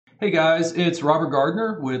Hey guys, it's Robert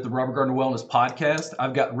Gardner with the Robert Gardner Wellness Podcast.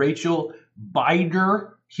 I've got Rachel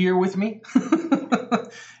Bider here with me.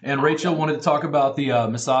 And Rachel wanted to talk about the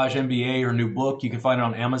Massage MBA, her new book. You can find it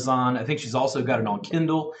on Amazon. I think she's also got it on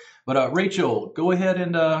Kindle. But Rachel, go ahead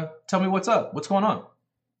and tell me what's up. What's going on?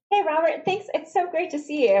 Hey, Robert, thanks. It's so great to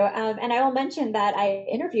see you. And I will mention that I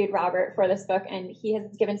interviewed Robert for this book, and he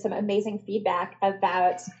has given some amazing feedback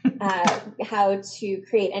about how to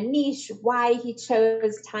create a niche, why he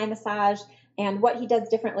chose Thai massage, and what he does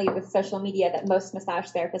differently with social media that most massage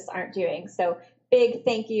therapists aren't doing. So big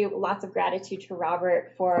thank you, lots of gratitude to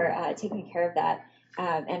Robert for taking care of that.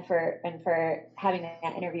 And for having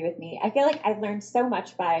that interview with me. I feel like I've learned so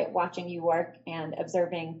much by watching you work and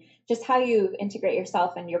observing just how you integrate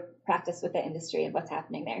yourself and your practice with the industry and what's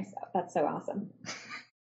happening there. So that's so awesome.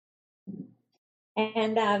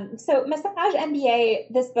 And so Massage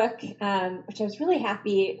MBA, this book, which I was really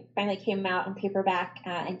happy finally came out in paperback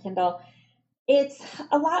and Kindle. It's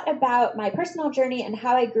a lot about my personal journey and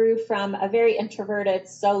how I grew from a very introverted,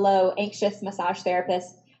 solo, anxious massage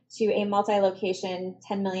therapist to a multi-location,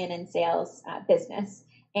 10 million in sales business.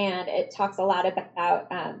 And it talks a lot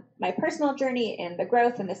about my personal journey and the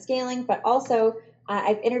growth and the scaling, but also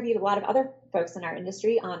I've interviewed a lot of other folks in our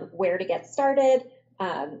industry on where to get started,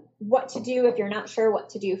 what to do if you're not sure what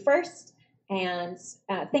to do first, and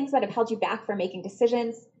things that have held you back from making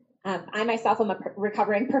decisions. I myself am a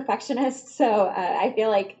recovering perfectionist, so I feel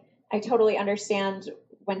like I totally understand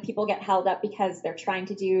when people get held up because they're trying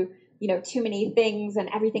to do too many things and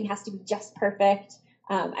everything has to be just perfect.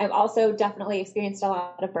 I've also definitely experienced a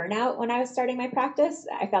lot of burnout when I was starting my practice.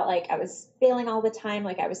 I felt like I was failing all the time,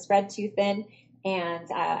 like I was spread too thin,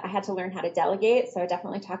 and I had to learn how to delegate. So I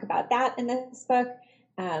definitely talk about that in this book.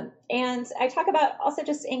 And I talk about also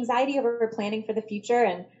just anxiety over planning for the future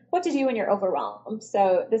and what to do when you're overwhelmed.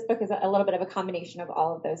 So this book is a little bit of a combination of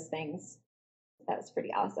all of those things. That was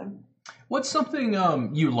pretty awesome. What's something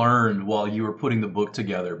you learned while you were putting the book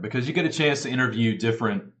together? Because you get a chance to interview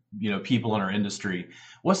different, people in our industry.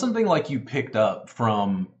 What's something like you picked up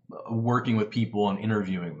from working with people and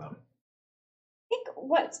interviewing them? Think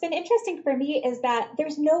what's been interesting for me is that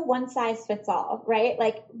there's no one size fits all, right?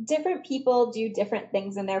 Like different people do different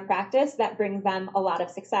things in their practice that brings them a lot of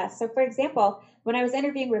success. So for example, when I was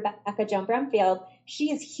interviewing Rebecca Joan Brumfield,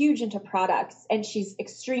 she is huge into products and she's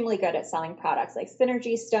extremely good at selling products like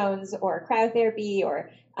Synergy stones or cryotherapy or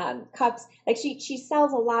cups. Like she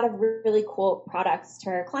sells a lot of really cool products to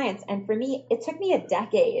her clients. And for me, it took me a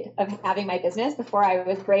decade of having my business before I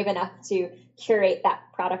was brave enough to curate that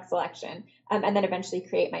product selection and then eventually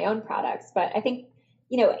create my own products. But I think,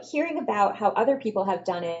 hearing about how other people have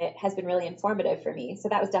done it has been really informative for me. So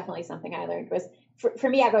that was definitely something I learned was for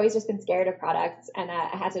me, I've always just been scared of products and I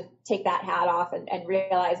had to take that hat off and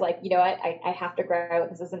realize like, you know what, I have to grow.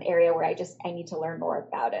 This is an area where I need to learn more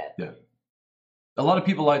about it. Yeah. A lot of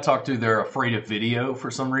people I talk to, they're afraid of video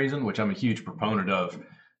for some reason, which I'm a huge proponent of.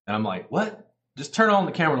 And I'm like, what? Just turn on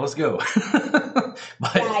the camera. Let's go.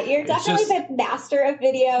 Yeah, you're definitely just, the master of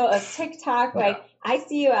video, of TikTok. yeah. Like I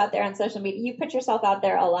see you out there on social media. You put yourself out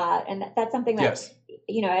there a lot. And that's something that, Yes.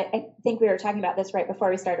 I think we were talking about this right before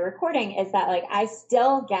we started recording is that like I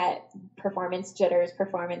still get performance jitters,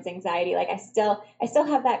 performance anxiety. Like I still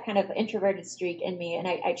have that kind of introverted streak in me. And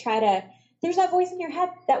I try to, there's that voice in your head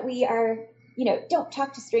that we are, don't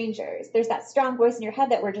talk to strangers. There's that strong voice in your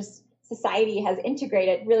head that we're just, society has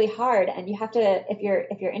integrated really hard. And you have to, if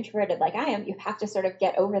you're introverted like I am, you have to sort of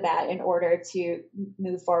get over that in order to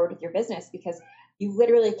move forward with your business because you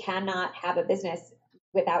literally cannot have a business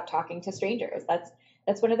without talking to strangers.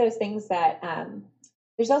 That's one of those things that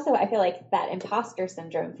there's also, I feel like that imposter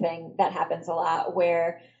syndrome thing that happens a lot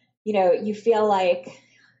where, you feel like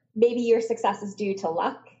maybe your success is due to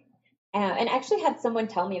luck. And actually had someone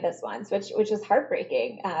tell me this once, which was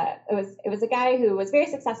heartbreaking. It was a guy who was very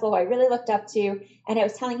successful, who I really looked up to, and I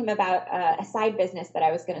was telling him about a side business that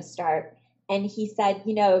I was going to start. And he said,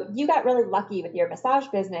 you got really lucky with your massage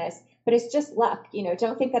business, but it's just luck.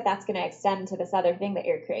 Don't think that that's going to extend to this other thing that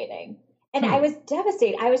you're creating. And I was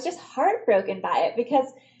devastated. I was just heartbroken by it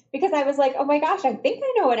because I was like, oh my gosh, I think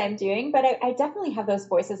I know what I'm doing, but I definitely have those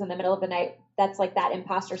voices in the middle of the night. That's like that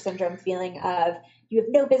imposter syndrome feeling of you have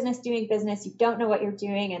no business doing business. You don't know what you're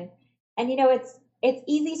doing. And it's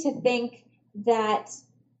easy to think that,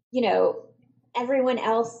 everyone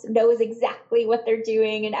else knows exactly what they're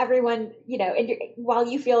doing and everyone, while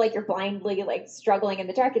you feel like you're blindly like struggling in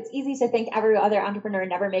the dark, it's easy to think every other entrepreneur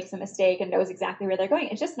never makes a mistake and knows exactly where they're going.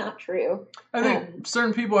 It's just not true. I think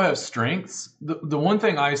certain people have strengths. The one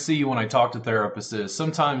thing I see when I talk to therapists is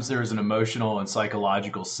sometimes there's an emotional and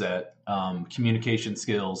psychological set communication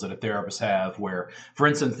skills that a therapist have where, for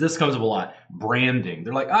instance, this comes up a lot, branding.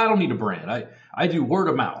 They're like, I don't need a brand. I do word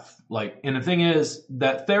of mouth. Like, and the thing is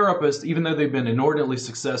that therapist, even though they've been inordinately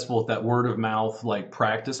successful at that word of mouth, like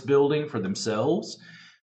practice building for themselves,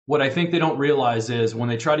 what I think they don't realize is when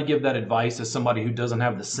they try to give that advice to somebody who doesn't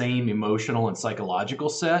have the same emotional and psychological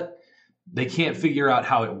set, they can't figure out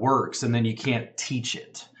how it works, and then you can't teach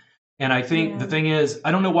it. And I think the thing is,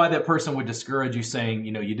 I don't know why that person would discourage you saying,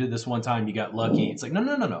 you did this one time, you got lucky. It's like,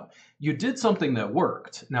 no. You did something that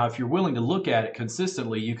worked. Now, if you're willing to look at it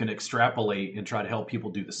consistently, you can extrapolate and try to help people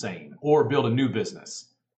do the same or build a new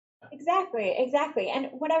business. Exactly. And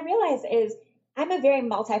what I realize is I'm a very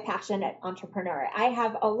multi-passionate entrepreneur. I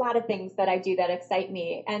have a lot of things that I do that excite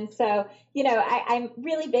me. And so, I'm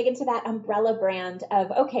really big into that umbrella brand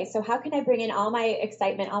of, okay, so how can I bring in all my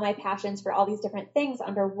excitement, all my passions for all these different things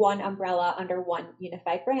under one umbrella, under one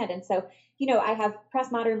unified brand? And so, I have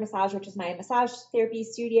Press Modern Massage, which is my massage therapy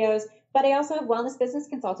studios, but I also have Wellness Business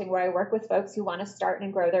Consulting, where I work with folks who want to start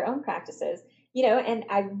and grow their own practices. And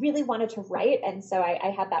I really wanted to write. And so I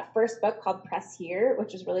had that first book called Press Here,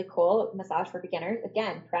 which is really cool. Massage for Beginners.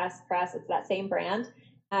 Again, press, it's that same brand.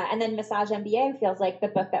 And then Massage MBA feels like the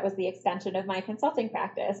book that was the extension of my consulting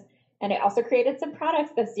practice. And I also created some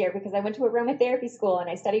products this year because I went to aromatherapy school and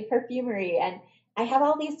I studied perfumery. And I have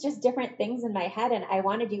all these just different things in my head and I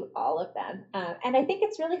want to do all of them. And I think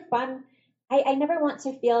it's really fun. I never want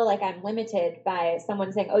to feel like I'm limited by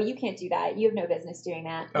someone saying, oh, you can't do that. You have no business doing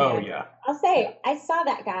that. Oh, yeah. I'll say I saw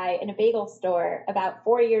that guy in a bagel store about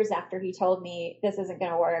 4 years after he told me this isn't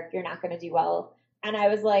going to work. You're not going to do well. And I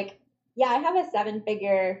was like, yeah, I have a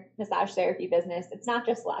 7-figure massage therapy business. It's not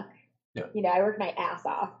just luck. Yeah. I worked my ass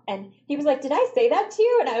off. And he was like, did I say that to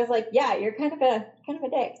you? And I was like, yeah, you're kind of a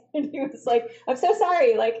dick. And he was like, I'm so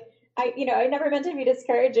sorry. Like, I never meant to be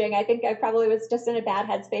discouraging. I think I probably was just in a bad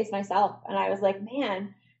headspace myself. And I was like,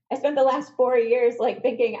 man, I spent the last 4 years like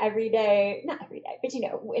thinking not every day, but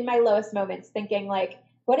in my lowest moments thinking like,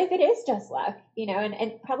 what if it is just luck,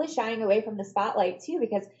 and probably shying away from the spotlight too,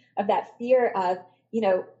 because of that fear of,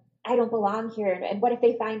 I don't belong here. And what if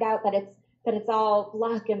they find out that it's all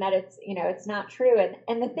luck and that it's, it's not true.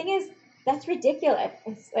 And the thing is, that's ridiculous.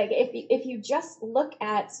 It's like, if you just look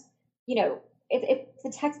at, it's a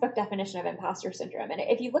textbook definition of imposter syndrome. And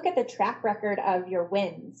if you look at the track record of your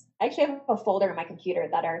wins, I actually have a folder on my computer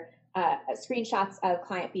that are screenshots of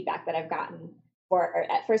client feedback that I've gotten or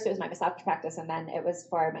at first it was my massage practice and then it was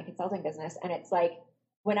for my consulting business. And it's like,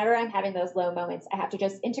 whenever I'm having those low moments, I have to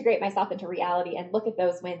just integrate myself into reality and look at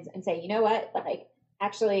those wins and say, you know what, like,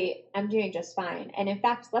 actually, I'm doing just fine. And in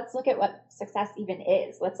fact, let's look at what success even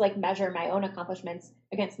is. Let's like measure my own accomplishments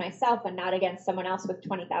against myself and not against someone else with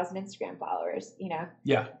 20,000 Instagram followers,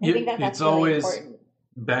 Yeah. I think that's it's really always important.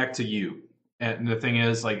 Back to you. And the thing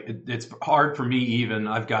is, like, it's hard for me even.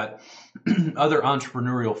 I've got other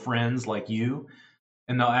entrepreneurial friends like you,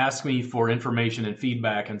 and they'll ask me for information and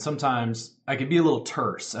feedback. And sometimes I can be a little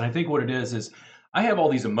terse. And I think what it is I have all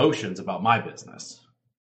these emotions about my business.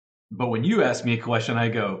 But when you ask me a question, I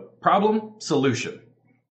go, problem, solution.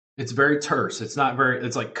 It's very terse. It's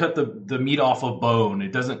like cut the meat off a bone.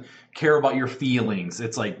 It doesn't care about your feelings.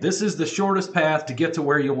 It's like, this is the shortest path to get to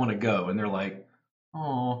where you want to go. And they're like,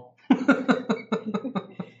 oh.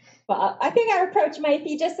 Well, I think our approach might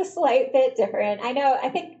be just a slight bit different. I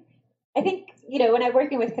think, when I'm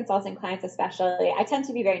working with consulting clients, especially, I tend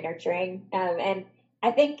to be very nurturing. And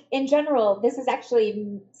I think in general, this is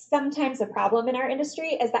actually sometimes a problem in our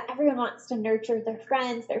industry is that everyone wants to nurture their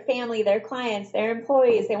friends, their family, their clients, their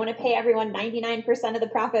employees. They want to pay everyone 99% of the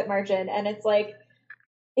profit margin. And it's like,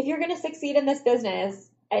 if you're going to succeed in this business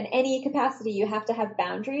in any capacity, you have to have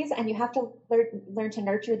boundaries and you have to learn to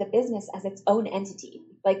nurture the business as its own entity.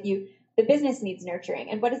 Like the business needs nurturing.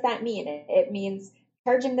 And what does that mean? It means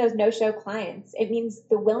charging those no-show clients. It means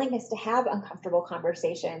the willingness to have uncomfortable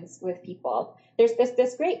conversations with people. There's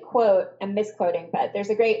this great quote, I'm misquoting, but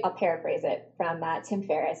I'll paraphrase it from Tim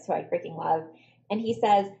Ferriss, who I freaking love. And he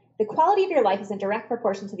says, the quality of your life is in direct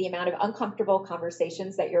proportion to the amount of uncomfortable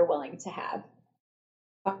conversations that you're willing to have.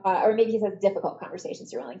 Or maybe he says difficult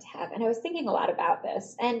conversations you're willing to have. And I was thinking a lot about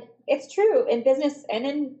this. And it's true in business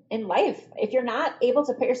and in life. If you're not able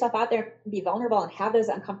to put yourself out there, be vulnerable and have those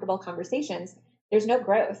uncomfortable conversations, there's no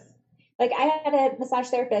growth. Like I had a massage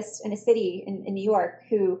therapist in a city in New York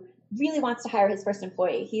who really wants to hire his first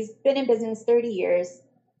employee. He's been in business 30 years.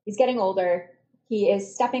 He's getting older. He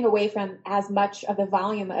is stepping away from as much of the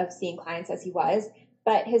volume of seeing clients as he was.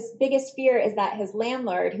 But his biggest fear is that his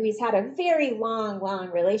landlord, who he's had a very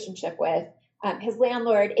long relationship with, his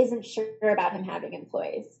landlord isn't sure about him having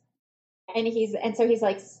employees. And so he's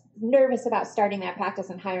like nervous about starting that practice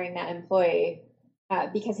and hiring that employee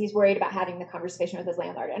because he's worried about having the conversation with his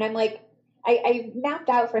landlord. And I'm like, I mapped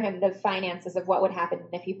out for him the finances of what would happen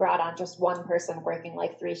if he brought on just one person working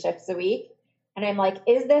like 3 shifts a week. And I'm like,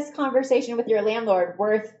 is this conversation with your landlord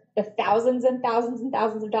worth the thousands and thousands and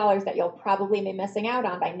thousands of dollars that you'll probably be missing out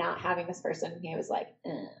on by not having this person? And he was like,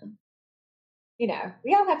 you know,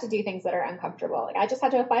 we all have to do things that are uncomfortable. Like I just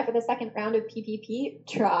had to apply for the second round of PPP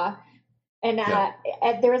draw. And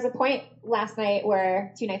there was a point last night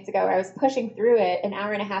 2 nights ago, where I was pushing through it an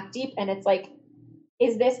hour and a half deep. And it's like,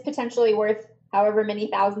 is this potentially worth however many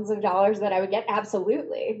thousands of dollars that I would get?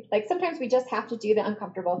 Absolutely. Like sometimes we just have to do the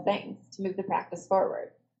uncomfortable things to move the practice forward.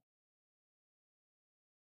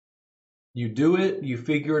 You do it, you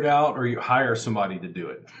figure it out, or you hire somebody to do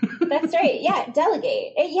it. That's right. Yeah,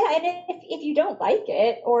 delegate. Yeah, and if you don't like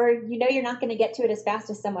it, or you know you're not going to get to it as fast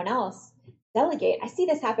as someone else, delegate. I see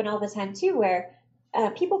this happen all the time too, where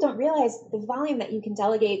people don't realize the volume that you can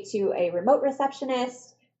delegate to a remote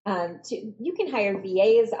receptionist. You can hire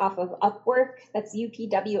VAs off of Upwork. That's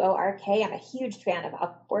UPWORK. I'm a huge fan of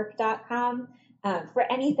Upwork.com for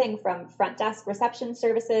anything from front desk reception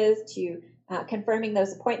services to confirming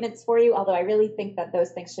those appointments for you. Although I really think that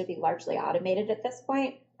those things should be largely automated at this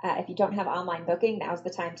point. If you don't have online booking, now's the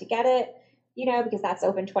time to get it, you know, because that's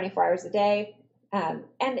open 24 hours a day.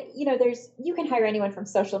 And you know, you can hire anyone from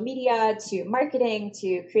social media to marketing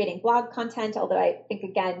to creating blog content. Although I think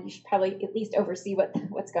again, you should probably at least oversee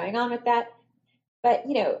what's going on with that. But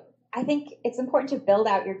you know, I think it's important to build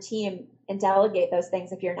out your team and delegate those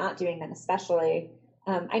things if you're not doing them, especially.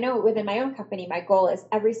 I know within my own company, my goal is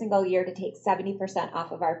every single year to take 70%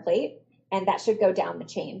 off of our plate, and that should go down the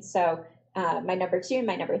chain. So my number 2,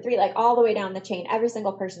 my number 3, like all the way down the chain, every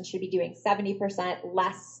single person should be doing 70%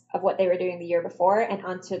 less of what they were doing the year before and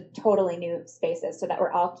onto totally new spaces so that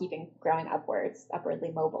we're all growing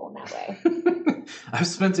upwardly mobile in that way. I've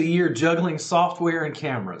spent a year juggling software and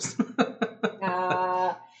cameras.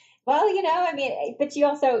 Well, you know, I mean, but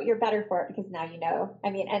you're better for it because now you know.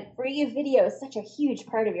 I mean, and for you, video is such a huge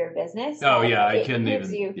part of your business. Oh, yeah, it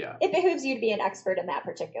behooves you to be an expert in that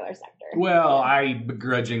particular sector. Well, yeah. I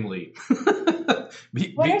begrudgingly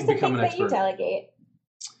What are some things that you delegate?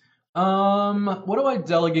 What do I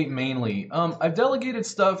delegate mainly? I've delegated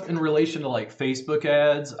stuff in relation to like Facebook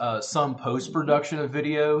ads, some post-production of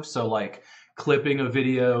video. So like clipping a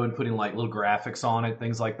video and putting like little graphics on it,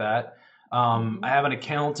 things like that. I have an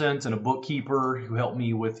accountant and a bookkeeper who help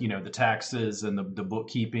me with, you know, the taxes and the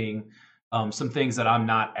bookkeeping, some things that I'm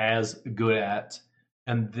not as good at.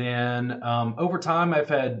 And then over time, I've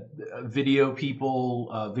had video people,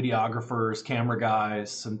 videographers, camera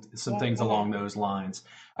guys, some things along those lines.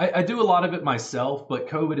 I do a lot of it myself, but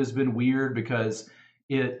COVID has been weird because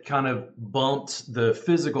it kind of bumped the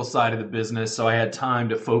physical side of the business. So I had time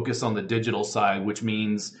to focus on the digital side, which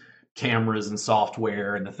means cameras and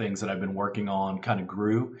software and the things that I've been working on kind of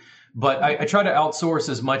grew. But I try to outsource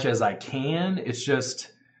as much as I can. It's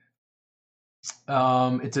just,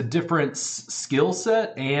 it's a different skill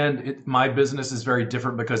set, and my business is very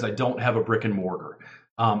different because I don't have a brick and mortar.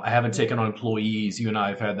 I haven't taken on employees. You and I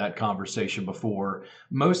have had that conversation before.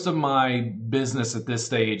 Most of my business at this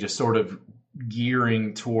stage is sort of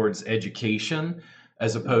gearing towards education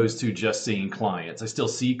as opposed to just seeing clients. I still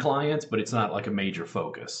see clients, but it's not like a major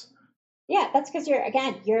focus. Yeah, that's because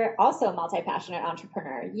you're also a multi-passionate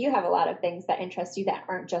entrepreneur. You have a lot of things that interest you that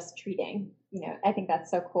aren't just treating. You know, I think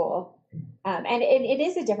that's so cool. And it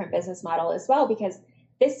is a different business model as well, because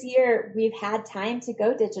this year we've had time to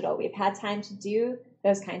go digital. We've had time to do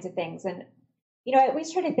those kinds of things. And, you know, I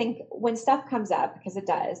always try to think when stuff comes up, because it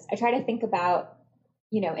does, I try to think about,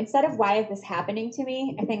 you know, instead of why is this happening to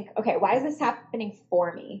me, I think, okay, why is this happening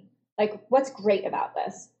for me? Like, what's great about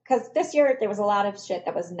this? Because this year there was a lot of shit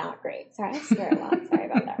that was not great. Sorry, I swear a lot. Sorry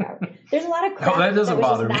about that, Robert. There's a lot of crap that was just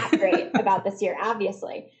not great about this year,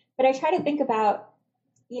 obviously. But I try to think about,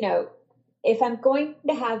 you know, if I'm going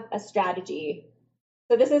to have a strategy.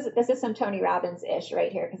 So this is some Tony Robbins-ish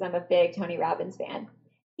right here, because I'm a big Tony Robbins fan.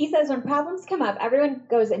 He says when problems come up, everyone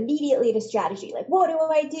goes immediately to strategy. Like, what do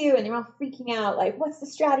I do? And they're all freaking out. Like, what's the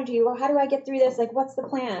strategy? Well, how do I get through this? Like, what's the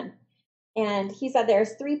plan? And he said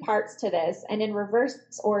there's 3 parts to this, and in reverse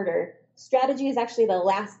order, strategy is actually the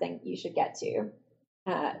last thing you should get to.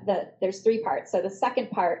 There's 3 parts. So the second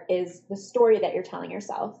part is the story that you're telling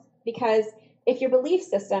yourself. Because if your belief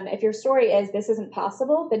system, if your story is this isn't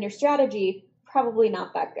possible, then your strategy probably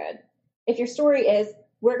not that good. If your story is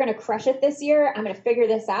we're going to crush it this year, I'm going to figure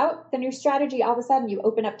this out, then your strategy, all of a sudden you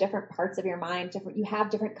open up different parts of your mind, you have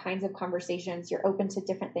different kinds of conversations, you're open to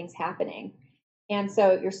different things happening. And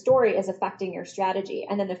so your story is affecting your strategy.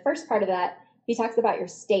 And then the first part of that, he talks about your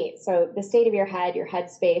state. So the state of your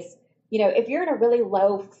headspace. If you're in a really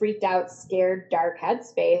low, freaked out, scared, dark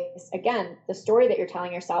headspace, again, the story that you're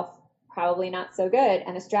telling yourself, probably not so good.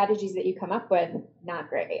 And the strategies that you come up with, not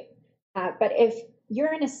great. But if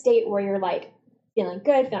you're in a state where you're like feeling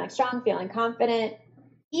good, feeling strong, feeling confident,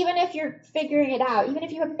 even if you're figuring it out, even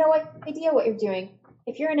if you have no idea what you're doing,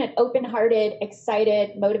 if you're in an open-hearted,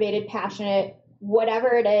 excited, motivated, passionate,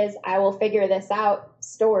 whatever it is, I will figure this out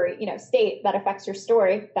story, state that affects your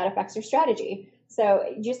story, that affects your strategy. So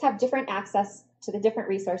you just have different access to the different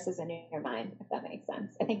resources in your mind, if that makes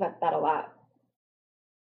sense. I think about that a lot.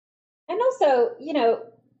 And also,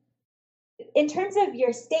 in terms of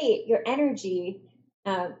your state, your energy,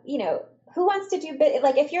 who wants to do,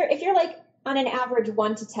 like if you're like on an average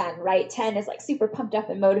 1 to 10, right? 10 is like super pumped up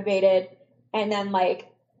and motivated. And then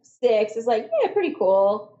like 6 is like, yeah, pretty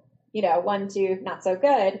cool. 1, 2, not so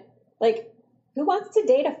good. Like, who wants to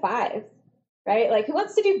date a 5, right? Like, who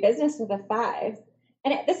wants to do business with a 5?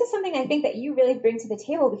 And this is something I think that you really bring to the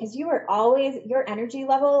table, because you are always, your energy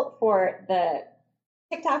level for the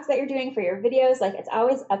TikToks that you're doing, for your videos, like it's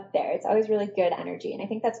always up there. It's always really good energy. And I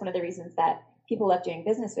think that's one of the reasons that people love doing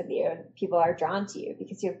business with you and people are drawn to you,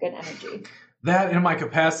 because you have good energy. That and my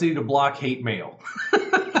capacity to block hate mail.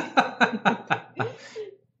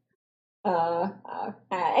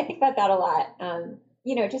 I think about that a lot.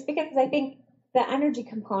 Just because I think the energy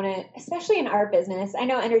component, especially in our business, I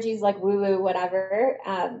know energy is like woo-woo, whatever.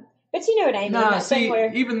 But you know what I mean? Nah, see,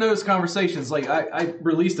 even those conversations, like I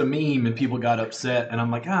released a meme and people got upset, and I'm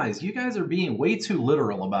like, guys, you guys are being way too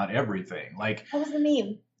literal about everything. Like, what was the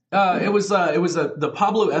meme? It was the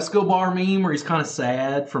Pablo Escobar meme where he's kind of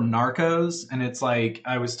sad from Narcos, and it's like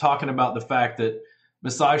I was talking about the fact that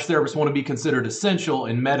massage therapists want to be considered essential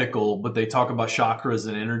in medical, but they talk about chakras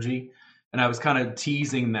and energy, and I was kind of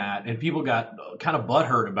teasing that, and people got kind of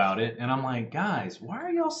butthurt about it, and I'm like, guys, why are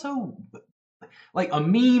y'all so like a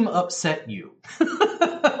meme upset you?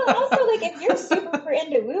 Well, also, like if you're super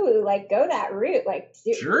into woo-woo, like go that route. Like,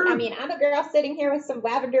 sure. I mean, I'm a girl sitting here with some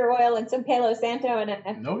lavender oil and some Palo Santo and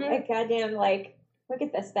a goddamn, like, look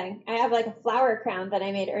at this thing. I have like a flower crown that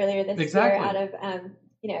I made earlier this year out of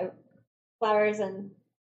flowers and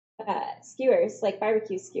skewers, like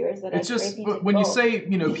barbecue skewers. That it's just when you say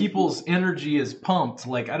people's energy is pumped,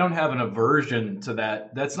 like I don't have an aversion to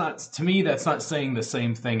that. That's not, to me, that's not saying the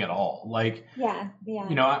same thing at all. Like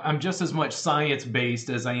I'm just as much science based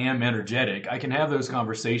as I am energetic. I can have those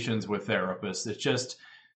conversations with therapists. It's just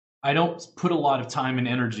I don't put a lot of time and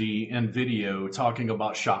energy in video talking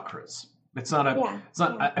about chakras. It's not a it's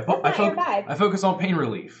not I focus on pain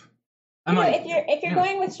relief. If you're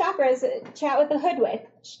going with chakras, chat with the Hood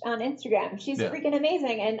Witch on Instagram. She's freaking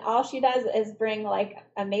amazing, and all she does is bring like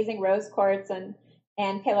amazing rose quartz and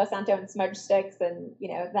Palo Santo and smudge sticks and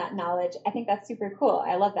that knowledge. I think that's super cool.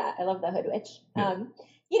 I love that. I love the Hood Witch. I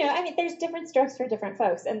mean, there's different strokes for different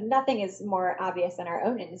folks, and nothing is more obvious in our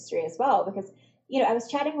own industry as well, because I was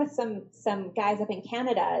chatting with some guys up in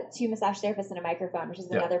Canada, 2 massage therapists and a microphone, which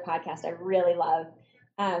is another podcast I really love.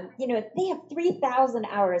 They have 3,000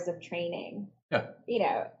 hours of training.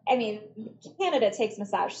 Yeah. I mean, Canada takes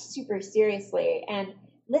massage super seriously, and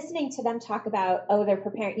listening to them talk about, they're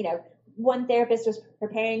preparing, one therapist was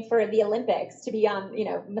preparing for the Olympics to be on,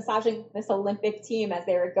 massaging this Olympic team as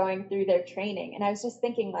they were going through their training. And I was just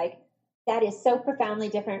thinking, like, that is so profoundly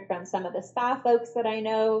different from some of the spa folks that I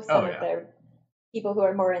know, some of the people who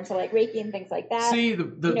are more into like Reiki and things like that. See,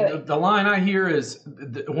 the line I hear is,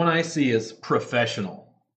 one I see is professional.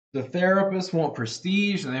 The therapists want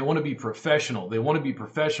prestige and they want to be professional. They want to be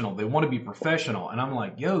professional. They want to be professional. And I'm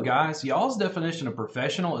like, yo, guys, y'all's definition of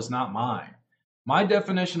professional is not mine. My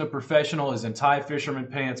definition of professional is in tie fisherman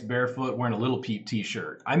pants, barefoot, wearing a Little Peep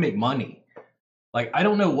t-shirt. I make money. Like, I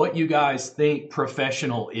don't know what you guys think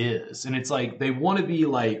professional is. And it's like, they want to be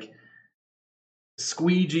like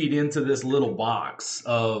squeegeed into this little box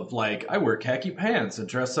of like, I wear khaki pants and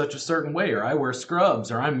dress such a certain way, or I wear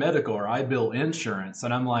scrubs, or I'm medical, or I bill insurance.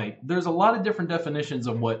 And I'm like, there's a lot of different definitions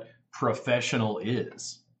of what professional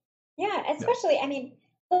is. Yeah, especially, I mean,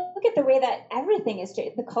 look at the way that everything is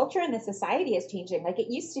changing. The culture in the society is changing. Like, it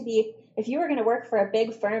used to be, if you were going to work for a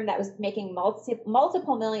big firm that was making multiple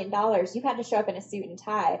 $1 million, you had to show up in a suit and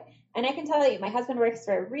tie. And I can tell you, my husband works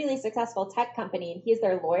for a really successful tech company, and he's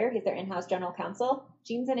their lawyer. He's their in-house general counsel.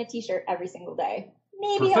 Jeans and a t-shirt every single day.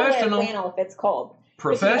 Maybe he'll wear a flannel if it's cold.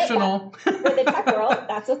 Professional. For the tech world,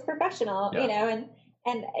 that's what's professional,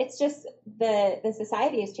 and it's just the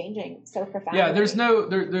society is changing so profoundly. Yeah, there's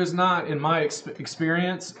not, in my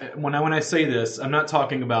experience, when I say this, I'm not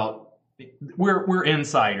talking about, we're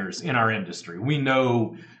insiders in our industry. We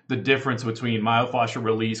know the difference between myofascial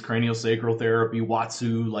release, craniosacral therapy,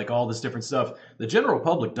 Watsu, like all this different stuff. The general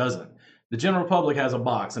public doesn't. The general public has a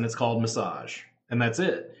box and it's called massage, and that's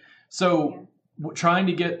it. So trying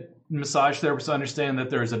to get massage therapists to understand that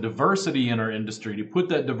there's a diversity in our industry, to put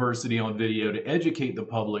that diversity on video, to educate the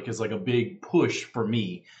public is like a big push for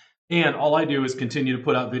me. And all I do is continue to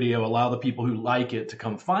put out video, allow the people who like it to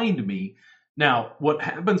come find me. Now, what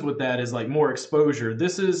happens with that is like more exposure.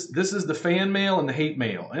 This is the fan mail and the hate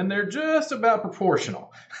mail, and they're just about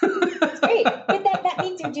proportional. That's great, but that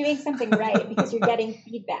means you're doing something right because you're getting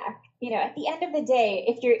feedback. You know, at the end of the day,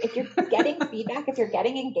 if you're getting feedback, if you're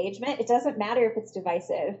getting engagement, it doesn't matter if it's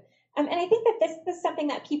divisive. And I think that this is something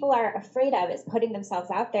that people are afraid of, is putting themselves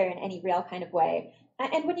out there in any real kind of way.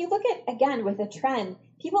 And when you look at, again, with a trend,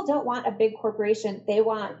 people don't want a big corporation. They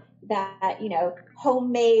want that, you know,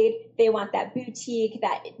 homemade. They want that boutique,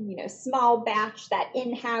 that, you know, small batch, that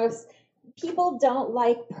in-house. People don't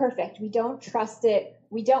like perfect. We don't trust it.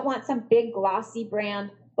 We don't want some big glossy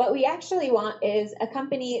brand. What we actually want is a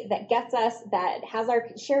company that gets us, that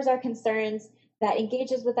shares our concerns, that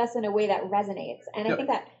engages with us in a way that resonates. And I think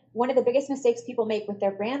that one of the biggest mistakes people make with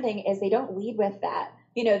their branding is they don't lead with that.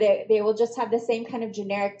 You know, they will just have the same kind of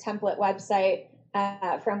generic template website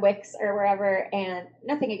from Wix or wherever, and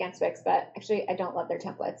nothing against Wix, but actually I don't love their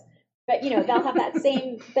templates. But, you know, they'll have that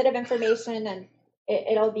same bit of information, and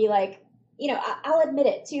it'll be like, you know, I'll admit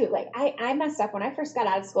it too. Like I messed up when I first got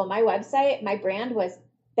out of school. My website, my brand was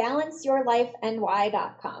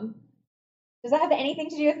balanceyourlifeny.com. Does that have anything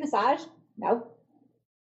to do with massage? No.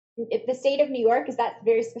 If the state of New York, is that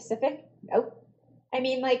very specific? Nope. I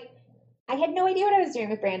mean, like, I had no idea what I was doing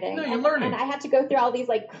with branding. No, you're learning. And I had to go through all these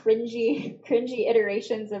like cringy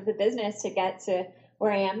iterations of the business to get to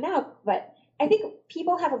where I am now. But I think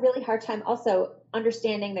people have a really hard time also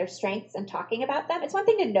understanding their strengths and talking about them. It's one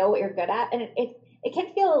thing to know what you're good at, and it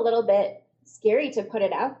can feel a little bit scary to put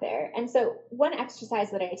it out there. And so one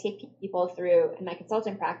exercise that I take people through in my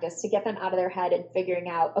consulting practice to get them out of their head and figuring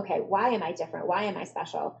out, okay, why am I different? Why am I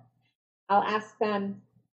special? I'll ask them,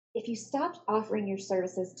 if you stopped offering your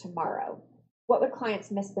services tomorrow, what would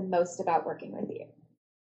clients miss the most about working with you?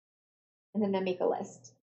 And then they make a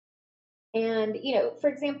list. And, you know, for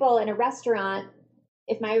example, in a restaurant,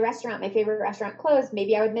 if my favorite restaurant closed,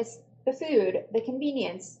 maybe I would miss the food, the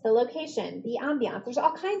convenience, the location, the ambiance. There's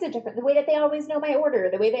all kinds of different, the way that they always know my order,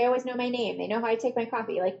 the way they always know my name, they know how I take my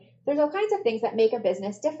coffee. Like, there's all kinds of things that make a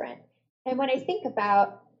business different. And when I think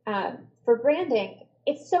about, for branding,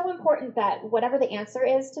 it's so important that whatever the answer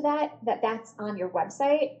is to that's on your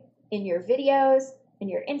website, in your videos, in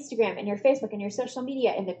your Instagram, in your Facebook, in your social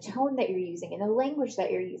media, in the tone that you're using, in the language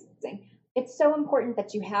that you're using. It's so important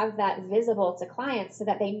that you have that visible to clients so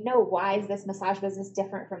that they know, why is this massage business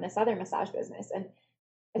different from this other massage business? And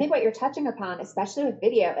I think what you're touching upon, especially with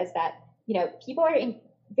video, is that, you know, people are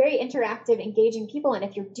very interactive, engaging people. And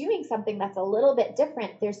if you're doing something that's a little bit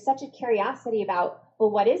different, there's such a curiosity about, well,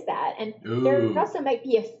 what is that? And there also might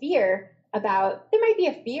be a fear about,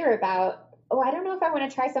 oh, I don't know if I want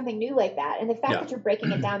to try something new like that. And the fact that you're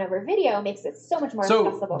breaking it down over video makes it so much more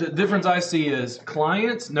accessible. So the difference I see is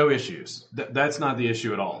clients, no issues. That's not the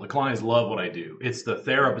issue at all. The clients love what I do. It's the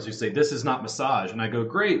therapists who say, this is not massage. And I go,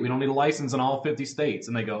 great, we don't need a license in all 50 states.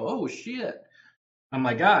 And they go, oh, shit. I'm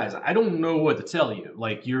like, guys, I don't know what to tell you.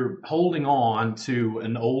 Like, you're holding on to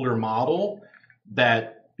an older model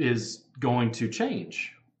that is going to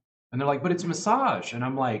change. And they're like, but it's massage. And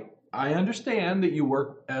I'm like, I understand that you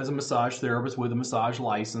work as a massage therapist with a massage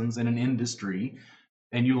license in an industry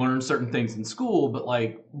and you learn certain things in school, but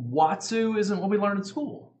like, Watsu isn't what we learn in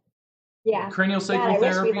school. Yeah. Craniosacral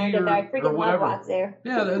therapy or whatever. Love Watsu.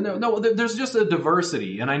 Yeah, no, there's just a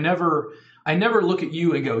diversity. And I never look at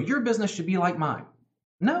you and go, your business should be like mine.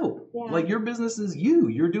 No, like, your business is you.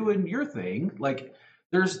 You're doing your thing. Like,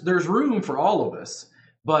 there's room for all of us.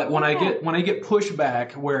 But when I get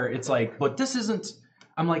pushback where it's like, but this isn't,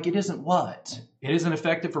 I'm like, it isn't what? It isn't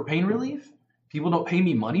effective for pain relief? People don't pay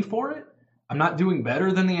me money for it? I'm not doing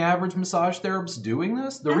better than the average massage therapist doing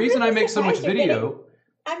this? The reason I make so much video...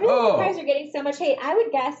 I'm really surprised you're getting so much hate. I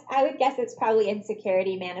would guess it's probably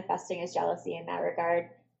insecurity manifesting as jealousy in that regard.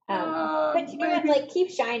 But you know what? Like, keep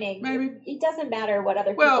shining. Maybe. It doesn't matter what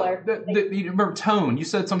other people are. You remember tone. You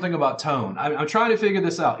said something about tone. I'm trying to figure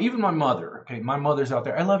this out. Even my mother. Okay, my mother's out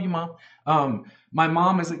there. I love you, Mom. My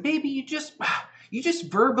mom is like, baby, you just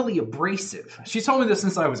verbally abrasive. She told me this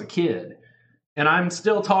since I was a kid. And I'm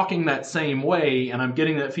still talking that same way, and I'm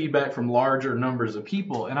getting that feedback from larger numbers of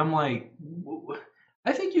people. And I'm like,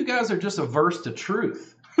 I think you guys are just averse to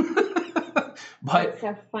truth. But that's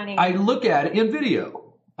so funny. I look at it in video.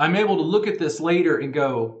 I'm able to look at this later and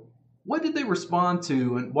go, what did they respond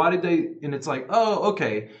to, and why did they, and it's like, oh,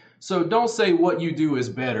 okay. So don't say what you do is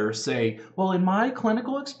better. Say, well, in my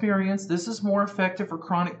clinical experience, this is more effective for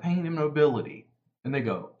chronic pain and mobility. And they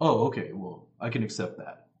go, oh, okay, well, I can accept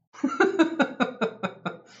that.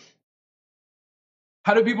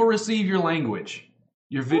 How do people receive your language,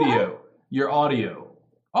 your video, your audio,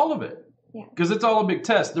 all of it? Yeah. Because it's all a big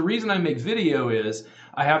test. The reason I make video is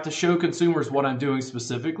I have to show consumers what I'm doing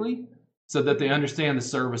specifically so that they understand the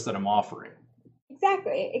service that I'm offering.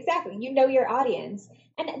 Exactly. You know your audience.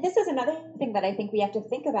 And this is another thing that I think we have to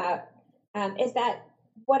think about is that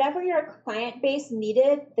whatever your client base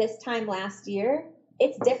needed this time last year,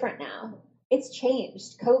 it's different now. It's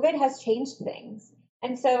changed. COVID has changed things.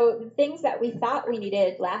 And so the things that we thought we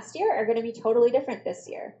needed last year are going to be totally different this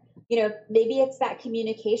year. You know, maybe it's that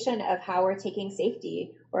communication of how we're taking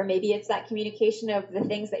safety, or maybe it's that communication of the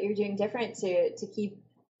things that you're doing different to keep,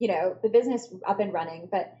 you know, the business up and running.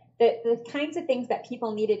 But the kinds of things that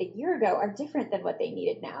people needed a year ago are different than what they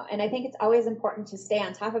needed now. And I think it's always important to stay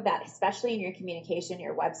on top of that, especially in your communication,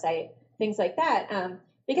 your website, things like that.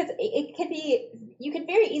 Because it can be, you can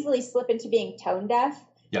very easily slip into being tone deaf.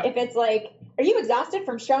 Yeah. If it's like, are you exhausted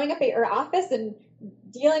from showing up at your office and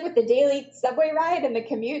dealing with the daily subway ride and the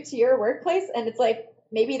commute to your workplace? And it's like,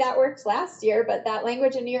 maybe that worked last year, but that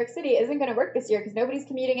language in New York City isn't going to work this year because nobody's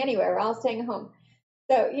commuting anywhere. We're all staying home.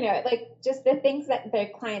 So, you know, like just the things that the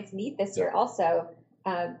clients need this year also,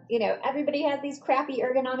 you know, everybody has these crappy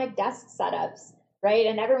ergonomic desk setups, right?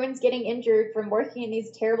 And everyone's getting injured from working in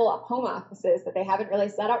these terrible home offices that they haven't really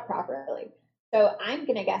set up properly. So I'm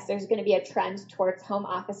going to guess there's going to be a trend towards home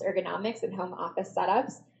office ergonomics and home office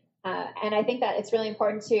setups. And I think that it's really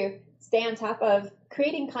important to stay on top of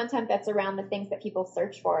creating content that's around the things that people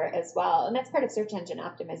search for as well. And that's part of search engine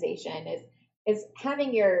optimization is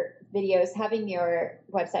having your videos, having your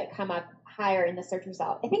website come up higher in the search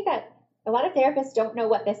result. I think that a lot of therapists don't know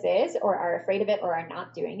what this is or are afraid of it or are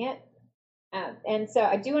not doing it. And so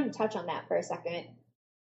I do want to touch on that for a second.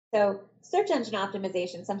 So search engine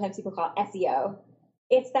optimization, sometimes people call it SEO.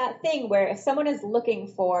 It's that thing where if someone is looking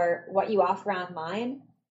for what you offer online,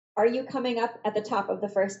 are you coming up at the top of the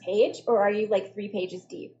first page or are you like 3 pages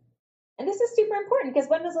deep? And this is super important because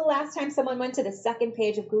when was the last time someone went to the second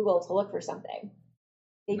page of Google to look for something?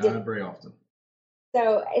 They didn't. Not very often.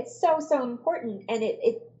 So it's so important, and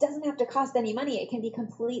it doesn't have to cost any money. It can be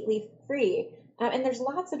completely free. And there's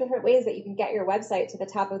lots of different ways that you can get your website to the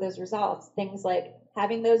top of those results. Things like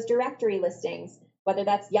having those directory listings, whether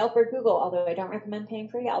that's Yelp or Google, although I don't recommend paying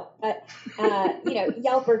for Yelp, but you know,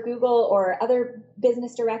 Yelp or Google or other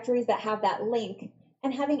business directories that have that link,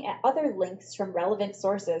 and having other links from relevant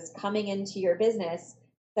sources coming into your business.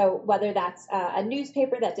 So whether that's a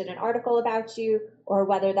newspaper that did an article about you, or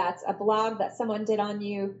whether that's a blog that someone did on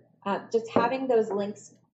you, just having those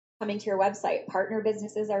links coming to your website. Partner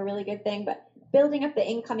businesses are a really good thing, but building up the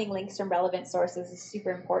incoming links from relevant sources is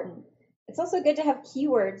super important. It's also good to have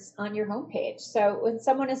keywords on your homepage. So when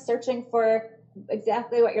someone is searching for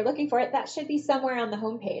exactly what you're looking for, that should be somewhere on the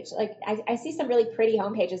homepage. Like I see some really pretty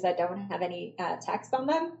homepages that don't have any text on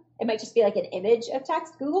them. It might just be like an image of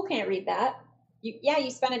text. Google can't read that. You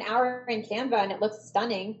spend an hour in Canva and it looks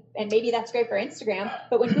stunning, and maybe that's great for Instagram.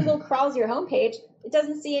 But when Google crawls your homepage, it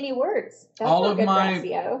doesn't see any words. That's all not of good my for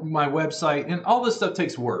SEO. my website and all this stuff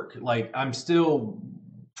takes work. Like I'm still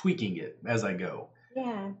tweaking it as I go.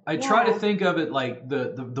 Yeah. I try to think of it like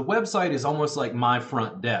the website is almost like my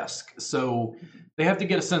front desk. So they have to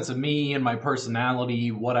get a sense of me and my personality,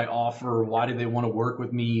 what I offer, why do they want to work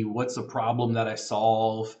with me, what's the problem that I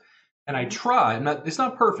solve. And I try. It's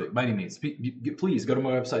not perfect by any means. Please go to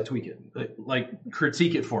my website, tweak it, like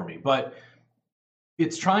critique it for me. But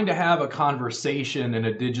it's trying to have a conversation in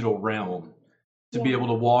a digital realm to be able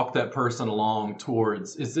to walk that person along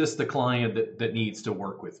towards, is this the client that needs to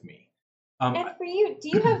work with me? And for you, do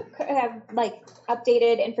you have like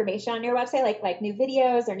updated information on your website, like new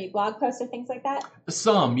videos or new blog posts or things like that?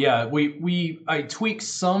 Some, yeah. I tweak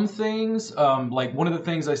some things. Like one of the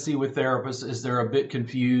things I see with therapists is they're a bit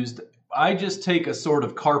confused. I just take a sort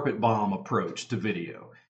of carpet bomb approach to video.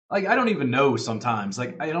 Like I don't even know sometimes.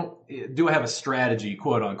 Like I have a strategy,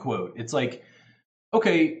 quote unquote. It's like,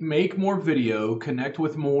 okay, make more video, connect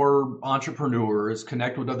with more entrepreneurs,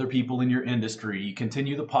 connect with other people in your industry,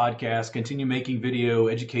 continue the podcast, continue making video,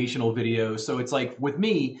 educational video. So it's like with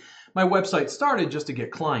me, my website started just to get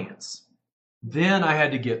clients. Then I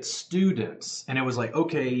had to get students, and it was like,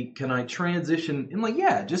 okay, can I transition? And like,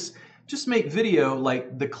 yeah, just make video.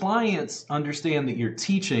 Like the clients understand that you're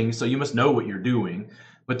teaching, so you must know what you're doing.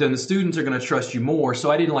 But then the students are going to trust you more. So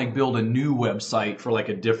I didn't like build a new website for like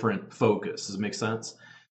a different focus. Does it make sense?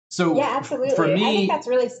 So Yeah, for absolutely. I think me, that's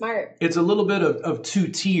really smart. it's a little bit of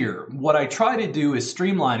two-tier. What I try to do is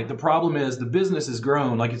streamline it. The problem is the business has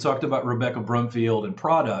grown, like you talked about Rebecca Brumfield and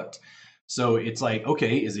product. So it's like,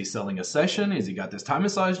 okay, is he selling a session? Is he got this Thai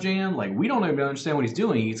massage jam? Like, we don't even understand what he's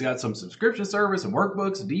doing. He's got some subscription service and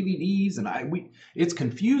workbooks and DVDs, and it's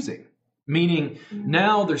confusing. Meaning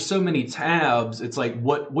now there's so many tabs. It's like,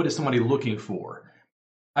 what is somebody looking for?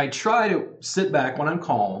 I try to sit back when I'm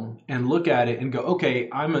calm and look at it and go, okay,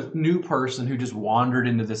 I'm a new person who just wandered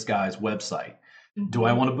into this guy's website. Do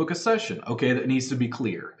I want to book a session? Okay, that needs to be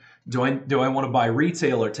clear. Do I want to buy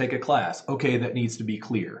retail or take a class? Okay, that needs to be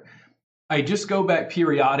clear. I just go back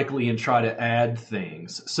periodically and try to add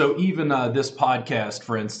things. So even this podcast,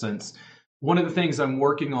 for instance, one of the things I'm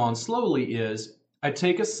working on slowly is I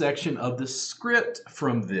take a section of the script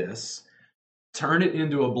from this, turn it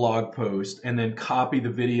into a blog post, and then copy the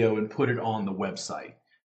video and put it on the website.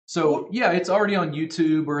 So yeah, it's already on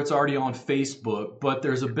YouTube or it's already on Facebook, but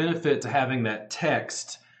there's a benefit to having that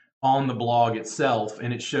text on the blog itself,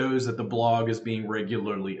 and it shows that the blog is being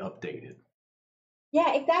regularly updated.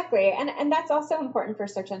 Yeah, exactly. And that's also important for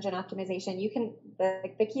search engine optimization. You can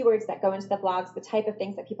the keywords that go into the blogs, the type of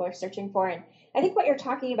things that people are searching for. And I think what you're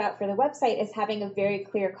talking about for the website is having a very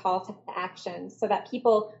clear call to action so that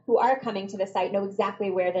people who are coming to the site know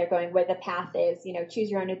exactly where they're going, where the path is, choose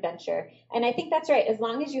your own adventure. And I think that's right. As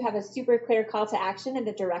long as you have a super clear call to action in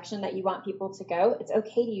the direction that you want people to go, it's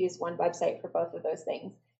okay to use one website for both of those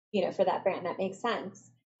things, for that brand. That makes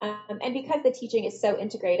sense. And because the teaching is so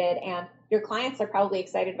integrated and your clients are probably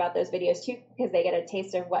excited about those videos too, because they get a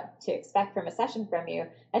taste of what to expect from a session from you,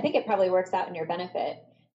 I think it probably works out in your benefit.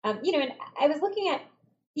 And I was looking at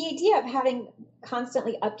the idea of having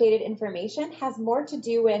constantly updated information has more to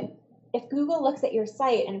do with if Google looks at your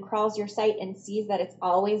site and crawls your site and sees that it's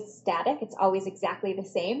always static, it's always exactly the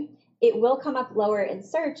same, it will come up lower in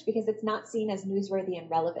search because it's not seen as newsworthy and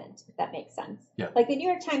relevant, if that makes sense. Yeah. Like the New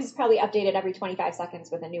York Times is probably updated every 25 seconds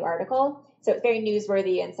with a new article. So it's very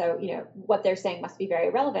newsworthy. And so, what they're saying must be very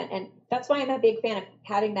relevant. And that's why I'm a big fan of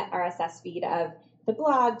having that RSS feed of the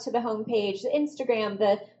blog to the homepage, the Instagram,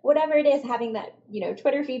 the whatever it is, having that,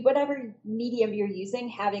 Twitter feed, whatever medium you're using,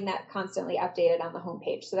 having that constantly updated on the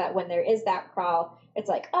homepage so that when there is that crawl, it's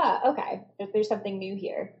like, okay, there's something new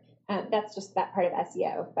here. That's just that part of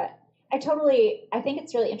SEO. But I think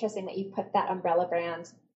it's really interesting that you put that umbrella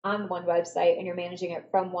brand on one website and you're managing it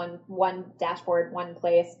from one dashboard, one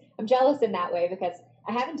place. I'm jealous in that way because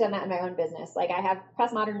I haven't done that in my own business. Like I have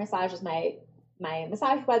Press Modern Massage as my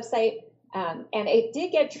massage website. And it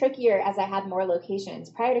did get trickier as I had more locations.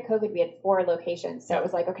 Prior to COVID, we had 4 locations. So it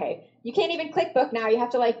was like, okay, you can't even click book now. You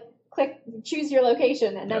have to choose your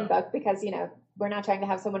location and then book because, we're not trying to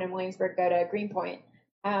have someone in Williamsburg go to Greenpoint.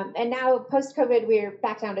 And now post-COVID, we're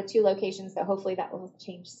back down to 2 locations, so hopefully that will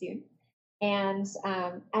change soon. And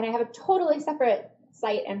I have a totally separate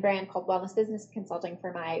site and brand called Wellness Business Consulting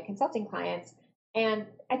for my consulting clients. And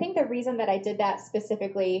I think the reason that I did that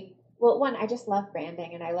specifically, well, one, I just love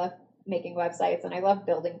branding and I love making websites and I love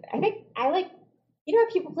building. I think I like,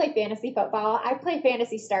 people play fantasy football. I play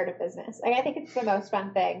fantasy startup business. I think it's the most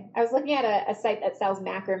fun thing. I was looking at a site that sells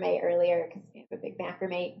macrame earlier because I'm a big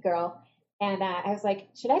macrame girl. And I was like,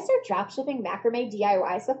 should I start drop shipping macrame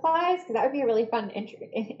DIY supplies? Because that would be a really fun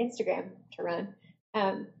Instagram to run.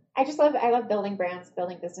 I love building brands,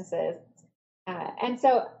 building businesses. And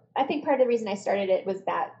so I think part of the reason I started it was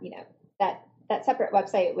that, that separate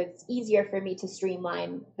website was easier for me to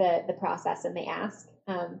streamline the process and the ask.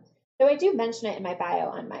 So I do mention it in my bio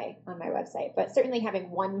on my website, but certainly having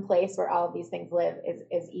one place where all of these things live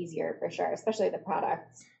is easier for sure, especially the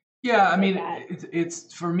products. Yeah, I mean,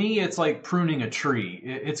 it's for me, it's like pruning a tree.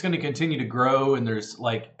 It's going to continue to grow, and there's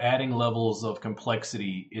like adding levels of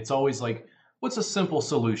complexity. It's always like, what's a simple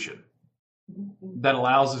solution that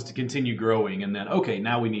allows us to continue growing? And then, okay,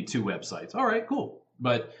 now we need 2 websites. All right, cool.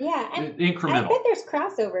 But yeah, and incremental. I bet there's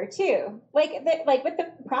crossover too. Like with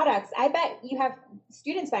the products, I bet you have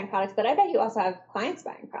students buying products, but I bet you also have clients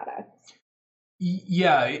buying products.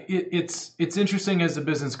 Yeah, it's interesting as the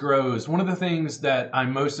business grows. One of the things that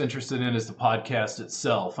I'm most interested in is the podcast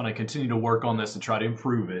itself, and I continue to work on this and try to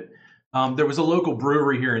improve it. There was a local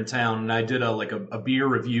brewery here in town, and I did a beer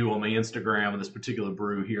review on my Instagram of this particular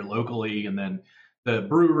brew here locally, and then the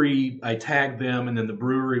brewery, I tagged them, and then the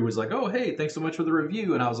brewery was like, "Oh, hey, thanks so much for the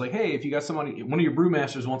review." And I was like, "Hey, if you got somebody, one of your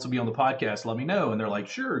brewmasters wants to be on the podcast, let me know." And they're like,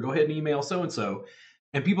 "Sure, go ahead and email so and so."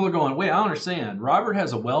 And people are going, wait, I don't understand. Robert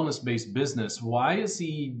has a wellness-based business. Why has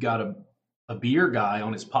he got a beer guy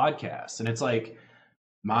on his podcast? And it's like,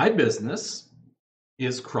 my business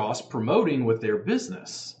is cross-promoting with their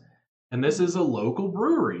business. And this is a local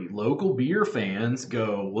brewery. Local beer fans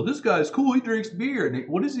go, well, this guy's cool. He drinks beer. And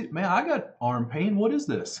what is it? Man, I got arm pain. What is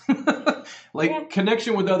this? Like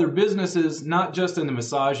connection with other businesses, not just in the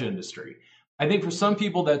massage industry. I think for some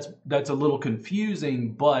people that's a little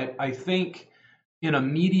confusing, but I think in a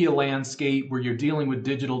media landscape where you're dealing with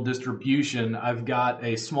digital distribution, I've got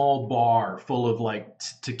a small bar full of like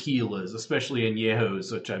tequilas, especially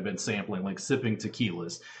añejos, which I've been sampling, like sipping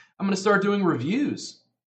tequilas. I'm going to start doing reviews.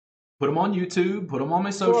 Put them on YouTube, put them on my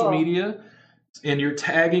social media, and you're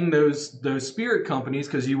tagging those spirit companies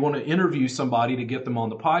because you want to interview somebody to get them on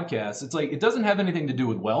the podcast. It's like, it doesn't have anything to do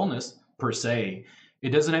with wellness per se. It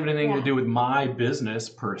doesn't have anything to do with my business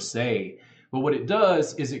per se. But what it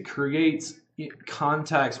does is it creates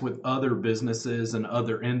contacts with other businesses and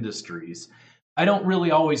other industries. I don't really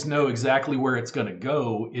always know exactly where it's going to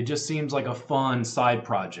go. It just seems like a fun side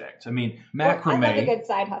project. I mean, macrame. I love a good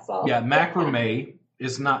side hustle. Yeah, macrame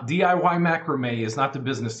is not, DIY macrame is not the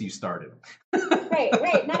business you started.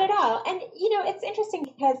 Right, not at all. And, it's interesting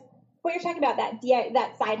because what you're talking about,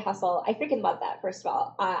 that side hustle, I freaking love that, first of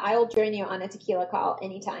all. I will join you on a tequila call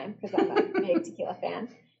anytime because I'm a big tequila fan.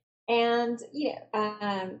 And,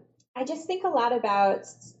 I just think a lot lot about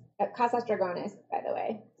Casas Dragones, by the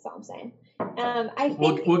way. That's all I'm saying. I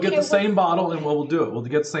think, we'll get the same bottle and we'll do it. We'll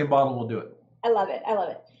get the same bottle and we'll do it. I love it.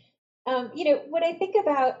 What I think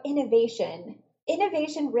about innovation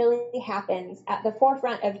really happens at the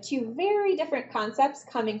forefront of two very different concepts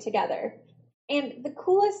coming together. And the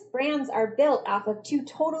coolest brands are built off of two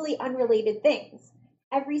totally unrelated things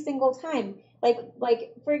every single time. Like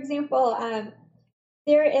for example,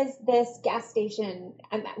 there is this gas station.